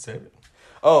it, you can save it.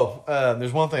 Oh,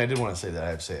 there's one thing I did want to say that I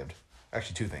have saved.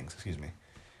 Actually, two things. Excuse me.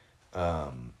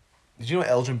 Did you know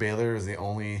Elgin Baylor is the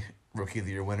only Rookie of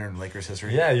the Year winner in Lakers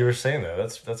history? Yeah, you were saying that.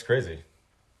 That's crazy.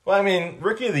 Well, I mean,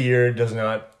 Rookie of the Year does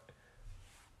not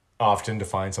often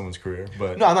define someone's career,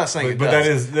 but No, I'm not saying but it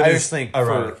does. that I is just think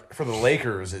ironic. for the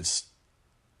Lakers,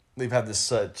 they've had this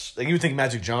such like you would think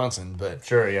Magic Johnson, but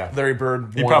Sure, yeah. Larry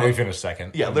Bird. He won probably it. finished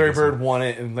second. Yeah, I'm Larry guessing. Bird won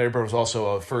it, and Larry Bird was also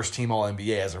a first team All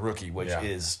NBA as a rookie, which Yeah.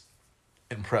 is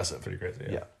impressive. Pretty crazy.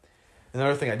 Yeah.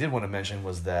 Another thing I did want to mention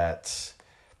was that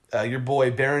your boy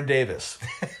Baron Davis,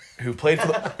 who played for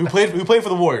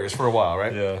the Warriors for a while,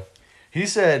 right? Yeah. He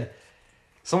said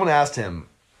someone asked him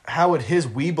how would his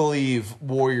We Believe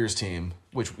Warriors team,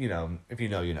 which if you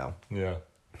know, you know, Yeah.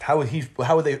 how would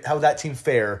that team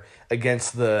fare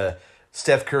against the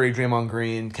Steph Curry, Draymond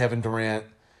Green, Kevin Durant,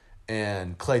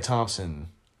 and Klay Thompson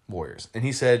Warriors? And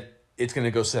he said it's going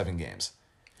to go 7 games.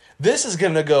 This is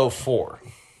going to go 4.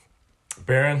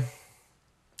 Baron,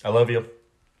 I love you.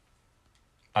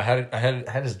 I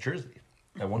had his jersey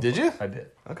at one Did point. you? I did.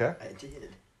 Okay. I did.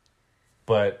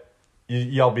 But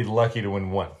y'all be lucky to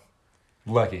win one.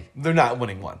 Lucky. They're not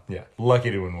winning one. Yeah. Lucky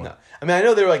to win one. No. I mean, I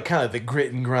know they're like kind of the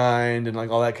grit and grind and like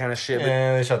all that kind of shit. But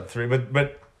And they shot the 3,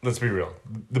 but let's be real.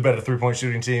 The better 3-point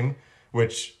shooting team,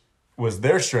 which was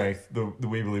their strength, the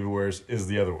We Believe Warriors, is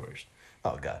the other Warriors.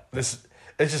 oh god, it's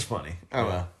just funny. I don't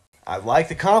know. I like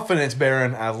the confidence,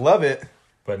 Baron. I love it,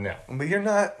 But no. but you're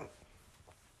not.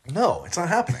 No, it's not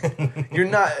happening. You're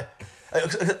not.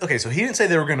 Okay, so he didn't say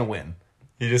they were going to win.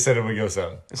 He just said it would go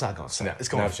 7. It's not going to. No, It's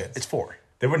going. not a chance. It's 4.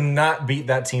 They would not beat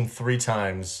that team 3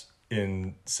 times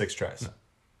in 6 tries.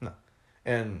 No,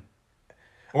 and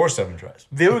Or 7 tries.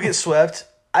 they would get swept.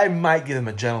 I might give them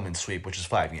a gentleman's sweep, which is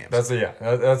 5 games. That's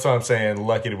what I'm saying.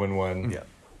 Lucky to win one. Yeah.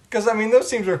 Because, I mean, those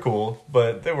teams are cool,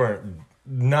 but they weren't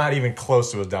not even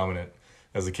close to as dominant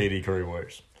as the KD Curry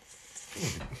Warriors.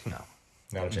 No,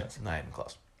 Not a chance. not even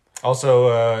close.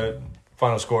 Also,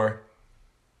 final score.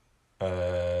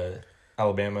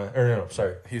 Alabama, or no,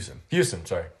 sorry, Houston,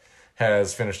 sorry,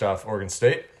 has finished off Oregon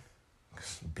State.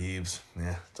 Beebs.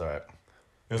 Yeah, it's all right.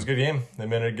 It was a good game. They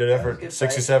made a good effort.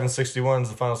 67-61 is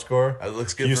the final score. That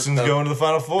looks good. Houston's going to the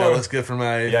Final Four. That looks good for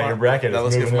my... your bracket. That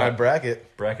looks good for my up.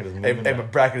 bracket. Bracket is moving. Hey, my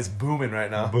bracket is booming right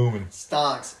now. Booming.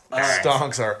 Stonks.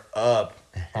 Stonks are up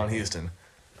on Houston.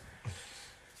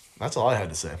 That's all I had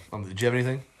to say. Did you have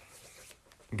anything?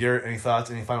 Garrett, any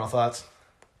thoughts? Any final thoughts?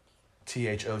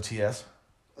 THOTS.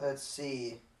 Let's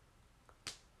see.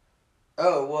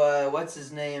 Oh, what's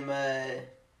his name?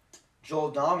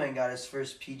 Joel Dahman got his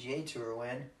first PGA Tour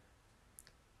win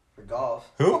for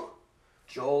golf. Who?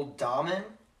 Joel Dahman.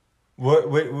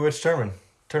 Which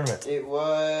tournament? It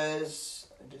was.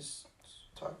 I just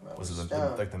talking about. Was it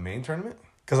Stone. like the main tournament?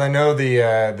 Because I know the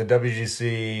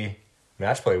WGC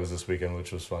match play was this weekend,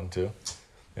 which was fun too,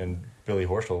 and Billy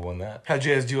Horschel won that. How'd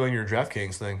you guys do on your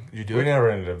DraftKings thing? Did you do We it? never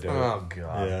ended up doing it. Oh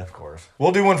god! Yeah. Of course.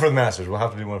 We'll do one for the Masters. We'll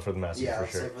have to do one for the Masters Yeah, for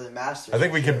let's sure. say for the Masters. I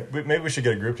think we for could. Maybe we should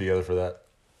get a group together for that,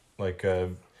 like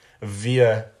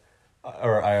via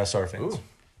or ISR fans. Ooh.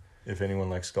 If anyone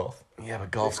likes golf. Yeah, but The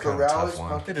golf's kind of a tough Corrales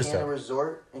one. It is Punta Cana tough.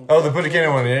 Resort. in Oh, the Punta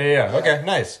Cana one. Yeah. Yeah. Okay,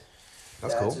 nice.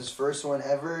 That's yeah, cool. It's his first one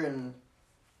ever in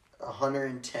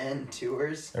 110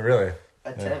 tours Really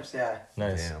attempts. Yeah.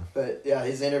 nice. Damn. But yeah,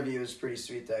 his interview was pretty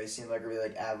sweet though. He seemed like a really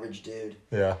like average dude,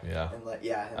 Yeah. Yeah. and like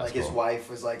That's like his cool. wife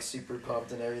was like super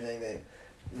pumped and everything. They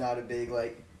not a big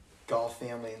like golf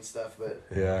family and stuff, but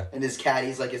Yeah. and his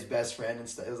caddy's like his best friend and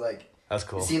stuff. It was like That's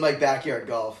cool. it seemed like backyard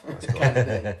golf kind of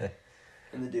thing.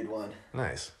 And the dude won.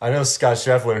 Nice. I know Scott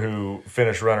Scheffler, who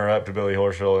finished runner-up to Billy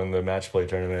Horschel in the match play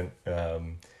tournament.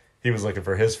 He was looking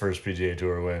for his first PGA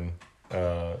Tour win,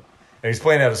 and he's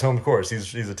playing at his home course.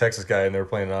 He's a Texas guy, and they were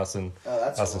playing in Austin, Oh,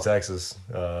 that's cool. Texas.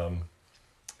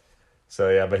 So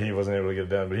yeah, but he wasn't able to get it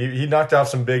done. But he knocked off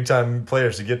some big time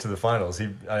players to get to the finals. I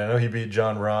know he beat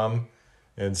John Rahm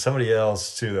and somebody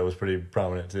else too that was pretty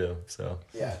prominent too. So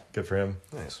Yeah. good for him.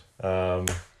 Nice.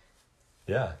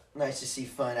 Yeah, Nice to see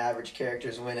fun average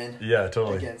characters winning yeah,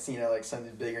 totally. against like some of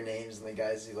the bigger names and the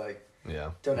guys who like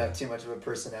Yeah. don't have too much of a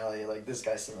personality. Like this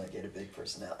guy seemed like he had a big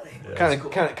personality. Yeah.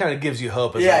 Kind of gives you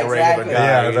hope as Yeah, like a regular exactly. guy.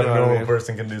 Yeah, you that know a what I normal mean?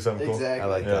 person can do something cool. Exactly. I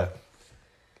like Yeah. that.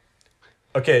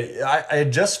 Okay, I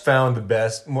had just found the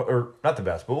best, or not the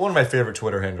best, but one of my favorite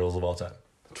Twitter handles of all time.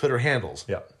 Twitter handles.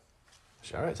 Yeah,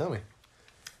 All right, tell me.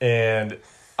 and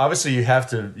obviously you have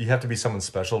to be someone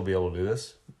special to be able to do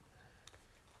this.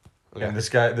 Okay. And this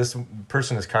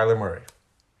person is Kyler Murray.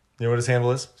 You know what his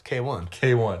handle is? K1.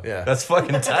 K1. Yeah. That's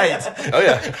fucking tight. Oh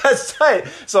yeah. That's tight.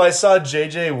 So I saw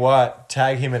JJ Watt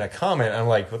tag him in a comment. I'm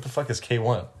like, what the fuck is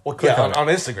K1? Well, Click yeah, on it. on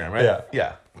Instagram, right? Yeah.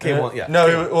 Yeah. K1. Yeah.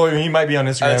 No, he might be on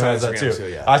Instagram. That's on as that Instagram too. too,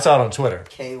 yeah. I saw it on Twitter.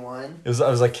 K1. I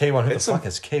was like, K1. Who It's the some- fuck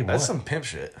is K1? That's some pimp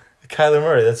shit. Kyler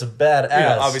Murray. That's a badass.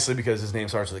 Yeah, obviously because his name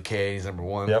starts with a K. He's number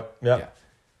one. Yep. Yeah.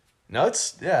 No,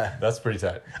 it's yeah. That's pretty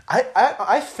tight.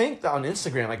 I think that on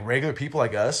Instagram, like regular people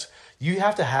like us, you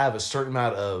have to have a certain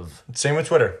amount of Same with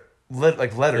Twitter.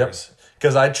 letters.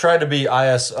 Because I tried to be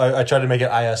I tried to make it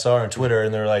ISR on Twitter,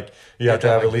 and they're like, you have to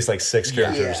have at least like 6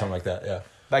 characters Yeah. or something like that. Yeah.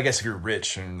 I guess if you're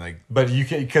rich and like, But you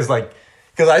can because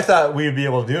I thought we would be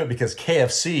able to do it because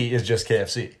KFC is just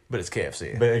KFC. but it's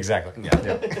KFC. But exactly.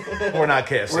 Yeah. We're not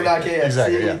KFC. We're not KFC.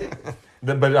 Exactly.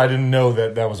 Yeah. But I didn't know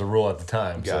that was a rule at the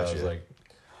time. So I Gotcha. was like,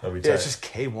 that'd be tight. Yeah, it's just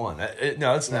K1.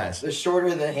 No, it's nice. The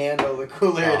shorter the handle, the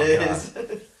cooler Oh, it is.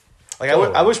 Like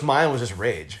Totally. I wish mine was just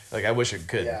Rage. Like I wish it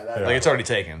could. Yeah, that- like it's already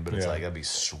taken, but it's Yeah. like that'd be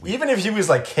sweet. Even if he was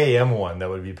like KM1, that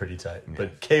would be pretty tight.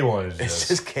 But K1 is It's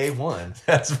just, just K1.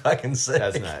 that's fucking sick.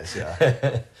 That's nice.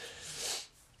 Yeah.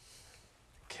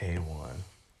 K1.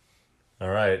 All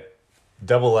right.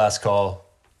 Double last call.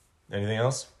 Anything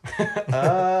else?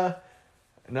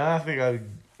 No, I think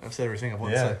I've said everything I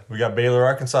want to Yeah. say. We got Baylor,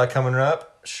 Arkansas coming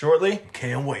up shortly.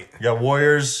 Can't wait. We got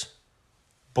Warriors,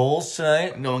 Bulls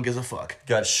tonight. No one gives a fuck.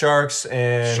 Got Sharks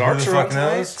and Sharks who are the on fuck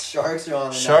tonight? knows? Sharks are on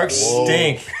the Sharks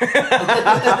night. stink.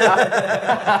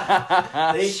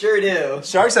 They sure do.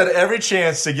 Sharks had every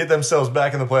chance to get themselves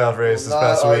back in the playoff race this Will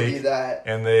past not argue week, that.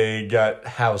 and they got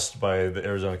housed by the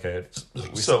Arizona Coyotes.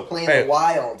 So Playing Hey, the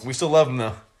Wild. We still love them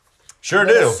though. sure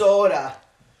do. Minnesota.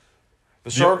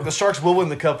 The Sharks will win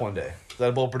the cup one day. Is that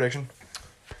a bold prediction?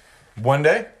 One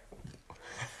day.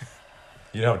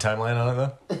 You don't have a timeline on it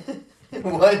though.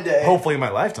 One day. Hopefully in my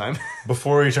lifetime.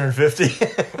 Before you turn 50.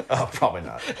 Oh, probably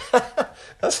not.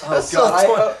 That's Oh, still God, I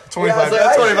 20 hope- 25 I was that's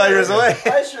I 25 sure- years away.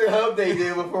 I sure hope they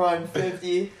do before I'm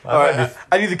 50. All right,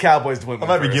 I need the Cowboys to win. I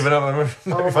might be giving up. I might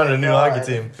be finding a new God. hockey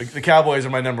team. The Cowboys are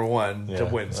my number one Yeah. to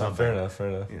win Oh, something. fair enough. Fair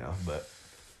enough. You know,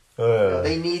 but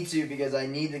They need to because I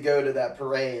need to go to that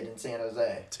parade in San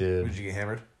Jose. Dude. did you get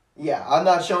hammered? Yeah, I'm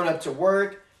not showing up to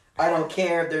work. I don't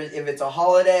care if it's a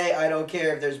holiday. I don't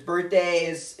care if there's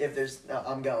birthdays. If there's, no,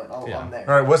 I'm going. I'm there.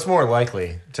 All right, what's more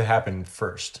likely to happen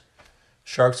first?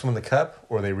 Sharks win the cup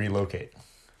or they relocate?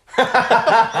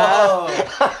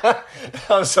 Oh,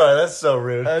 I'm sorry, that's so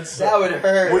rude. that would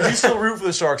hurt. Would you still root for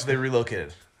the Sharks if they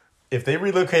relocated? If they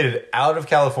relocated out of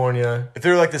California, If they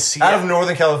were like the out of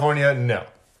Northern California, no.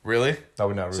 Really? I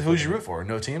would not root So for who'd you them. root for?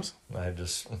 No teams? I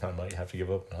might have to give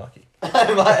up on hockey.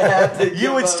 I might have to. You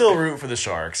give would up. still root for the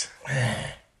Sharks.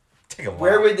 Take a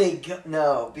Where would they go?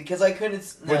 No, because I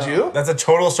couldn't. No. Would you? That's a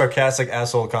total sarcastic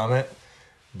asshole comment,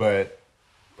 but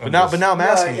But now I'm No,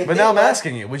 asking. if But they now I'm left-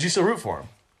 asking you. Would you still root for them?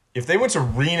 if they went to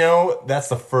Reno, that's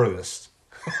the furthest.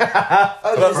 I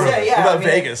was gonna say, yeah. What about I mean,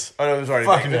 Vegas? Oh no, there's already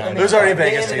Fucking Vegas. no. There's already a They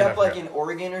Vegas ended team. up like in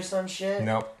Oregon or some shit.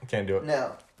 Nope, can't do it.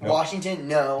 No. Nope. Washington,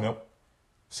 no. Nope.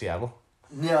 Seattle.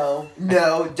 No,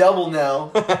 double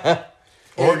no.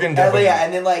 Oregon, and, definitely. yeah,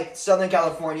 and then like Southern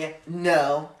California,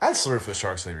 no. I'd still root for the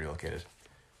Sharks if they relocated.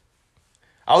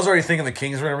 I was already thinking the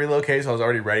Kings were going to relocate, so I was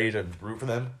already ready to root for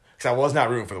them. Because I was not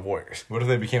rooting for the Warriors. What if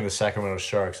they became the Sacramento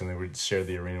Sharks and they would share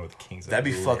the arena with the Kings? That'd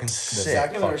be lit. fucking That'd sick.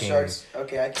 Sacramento fucking- Sharks.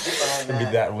 Okay, I can get behind It'd be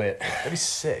that. that lit. That'd be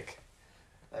sick.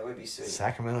 That would be sweet.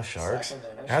 Sacramento Sharks.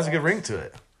 Sacramento It has a good Sharks. ring to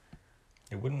it.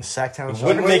 It wouldn't. Sacktown It Sharks.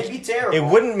 wouldn't wouldn't make be terrible. It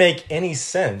wouldn't make any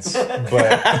sense,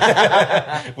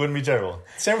 but wouldn't be terrible.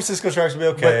 San Francisco Sharks would be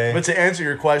okay. But to answer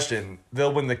your question,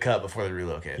 they'll win the cup before they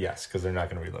relocate. yes, because they're not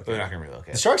going to relocate. They're not going to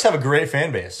relocate. The Sharks have a great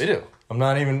fan base. They do. I'm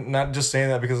not just saying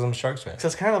that because I'm a Sharks fan. So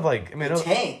it's kind of like, I mean, The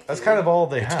tank, that's dude. kind of all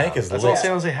they have. tank is That's lit. all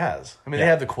San Jose has. I mean, they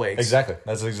Yeah. have the Quakes. Exactly.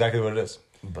 That's exactly what it is.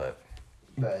 But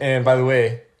But And by the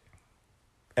way,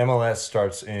 MLS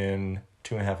starts in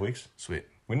 2.5 weeks. sweet.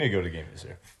 We need to go to the game this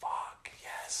year. Fuck,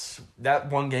 yes. That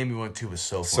one game we went to was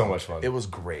so fun. So much fun. It was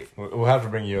great. We'll have to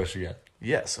bring Yosh again.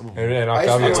 Yes. And I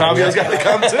Octavio. just feel Octavio's got to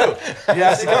come too. He I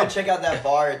has to gotta come. check out that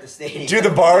bar at the stadium. Dude,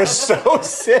 the bar is so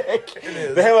sick.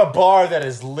 is. They have a bar that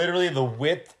is literally the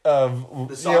width of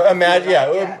The soccer imagine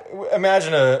field,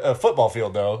 imagine a football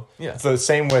field though. Yeah. It's the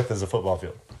same width as a football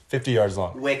field. 50 yards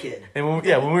long. Wicked. And when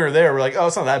we were there, we're like, oh,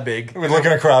 it's not that big. We're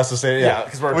looking across the stadium. Yeah,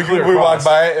 'cause we're we clear we walked across.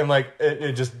 by it and like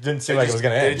it just didn't seem like it was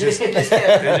gonna end.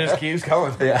 It just keeps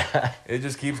going. yeah. It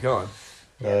just keeps going.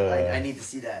 I need to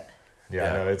see that.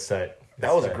 Yeah, no, it's tight.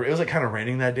 That was great. It was like kind of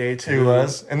raining that day too. It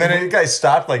was. And then it guys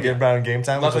stopped like around game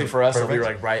time. which Luckily was for us, perfect. we were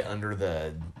like right under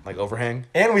the like overhang.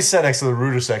 And we sat next to the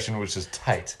Rooter section, which is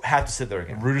tight. Have to sit there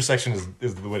again. Rooter section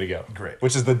is the way to go. Great.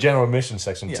 Which is the general admission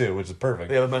section Yeah. too, which is perfect.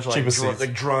 They have a bunch of Cheapest seats.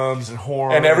 like drums and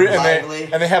horns and Lively.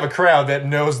 they have a crowd that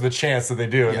knows the chants that they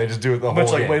do, and they just do it the a whole bunch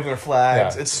of like game. waving their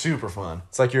flags. Yeah. It's super fun.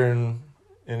 It's like you're in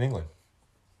England.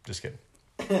 Just kidding.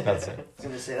 That's it. I was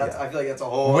gonna say that's. I feel like that's a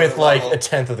whole With other like level. a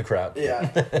tenth of the crowd.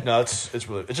 Yeah. No, it's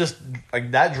really it's just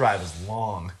like that drive is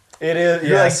long. It is.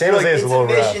 You're Yeah, like- San you're Jose like- is a It's little a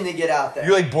mission rough. to get out there.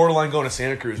 You're like borderline going to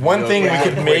Santa Cruz. One thing Yeah. we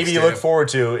could Quakes maybe do. look forward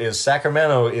to is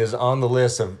Sacramento is on the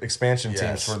list of expansion teams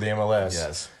Yes. for the MLS.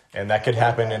 Yes. And that could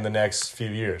happen in the next few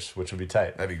years, which would be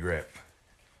tight. That'd be great.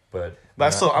 But But I'm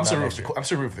not still next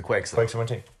year. rooting for the Quakes. Though. Quakes are my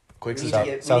team. Quakes we is need, South-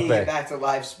 to get, South we need to Bay. get back to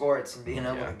live sports and being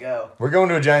able Yeah. to go. We're going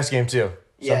to a Giants game too.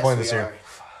 Some Yes, point we this are. year.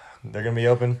 They're gonna be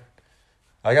open.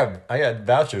 I got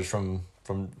vouchers from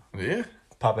Yeah,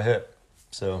 Papa Hip.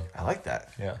 So I like that.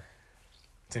 yeah.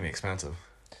 It's gonna be expensive.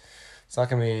 It's not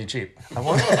gonna be cheap. I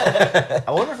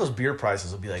wonder if those beer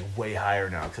prices will be like way higher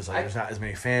now because like there's not as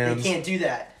many They fans. can't do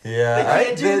that. Yeah, They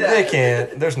can't do that. They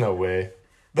can't. There's no way.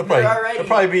 They'll already-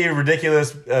 probably be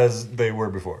ridiculous as they were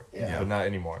before. Yeah. But not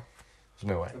anymore.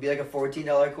 There's no way. It'd be like a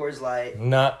 $14 Coors Light,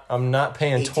 I'm not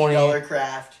paying $18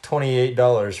 craft.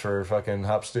 $28 for fucking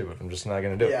Hop Stupid. I'm just not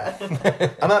gonna do it. Yeah.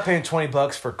 I'm not paying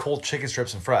 $20 for cold chicken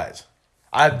strips and fries.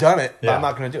 I've done it, but Yeah. I'm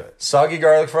not gonna do it. Soggy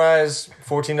garlic fries,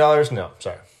 $14. No,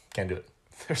 sorry, can't do it.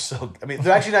 They're so. I mean,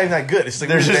 they're actually not even that good. It's just like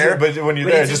They're when you're just, there. but when you're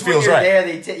But there, it it's just when feels you're right. There,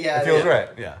 yeah, It feels yeah. right.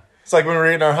 Yeah. It's like when we were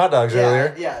eating our hot dogs Yeah,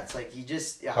 earlier. yeah, it's like you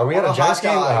just. Yeah, Are we I at a want Giants hot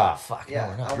game? dog. Ah, fuck, no, Yeah,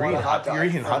 we're not. I You're want a eating hot hot- dog. you're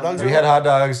eating hot dogs We had hot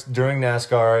dogs during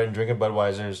NASCAR and drinking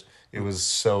Budweisers. It was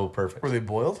so perfect. Were they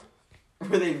boiled?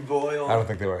 Were they boiled? I don't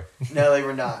think they were. No, they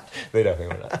were not. They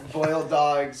definitely were not. Boiled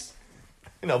dogs.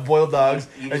 You know, boiled dogs.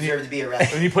 You and deserve to be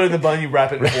arrested. when you put it in the bun, you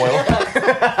wrap it in foil.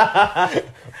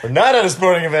 We're not at a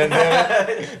sporting event, damn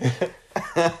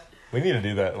it. We need to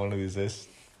do that one of these days.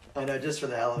 I know, just for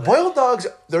the hell of it. Boiled dogs,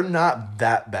 they're not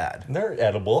that bad. They're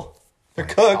edible. They're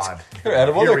cooked. God. They're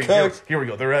edible. Here They're we- cooked. Here we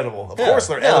go. They're edible. Of Yeah. course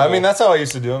they're Yeah, edible. I mean, that's how I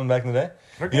used to do them back in the day.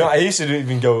 Okay. You know, I used to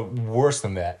even go worse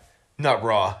than that. not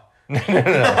raw. Oh, God.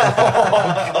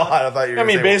 I thought you were I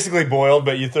mean, saying- basically boiled,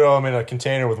 but you throw them in a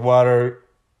container with water,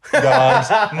 dogs,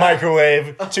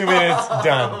 microwave, 2 minutes,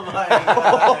 done. Oh my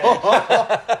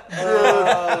god.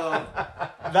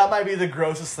 That might be the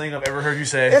grossest thing I've ever heard you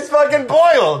say. It's fucking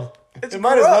boiled. It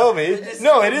might as well be. just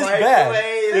No, it is microwave bad.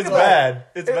 it It's like- bad.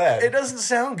 It's bad. It doesn't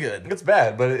sound good. It's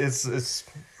bad, but it's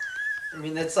I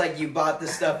mean, that's like you bought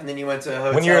this stuff and then you went to a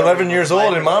hotel. when you're 11 and years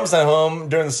old and mom's not home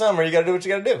during the summer, you got to do what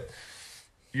you got to do.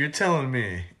 You're telling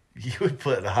me you would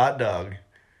put a hot dog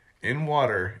in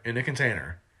water in a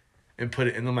container and put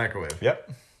it in the microwave?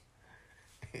 Yep.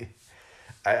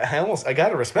 I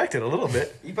gotta respect it a little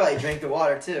bit. You probably drank the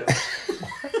water too.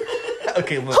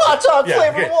 Okay, Limp. Hot dog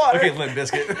flavored okay, water. Okay, Limp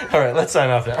Biscuit. All right, let's sign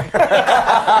off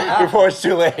now before it's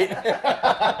too late.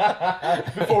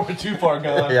 Before we're too far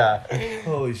gone. Yeah.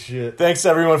 Holy shit. Thanks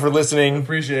everyone for listening.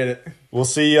 Appreciate it. We'll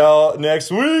see y'all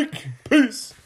next week. Peace.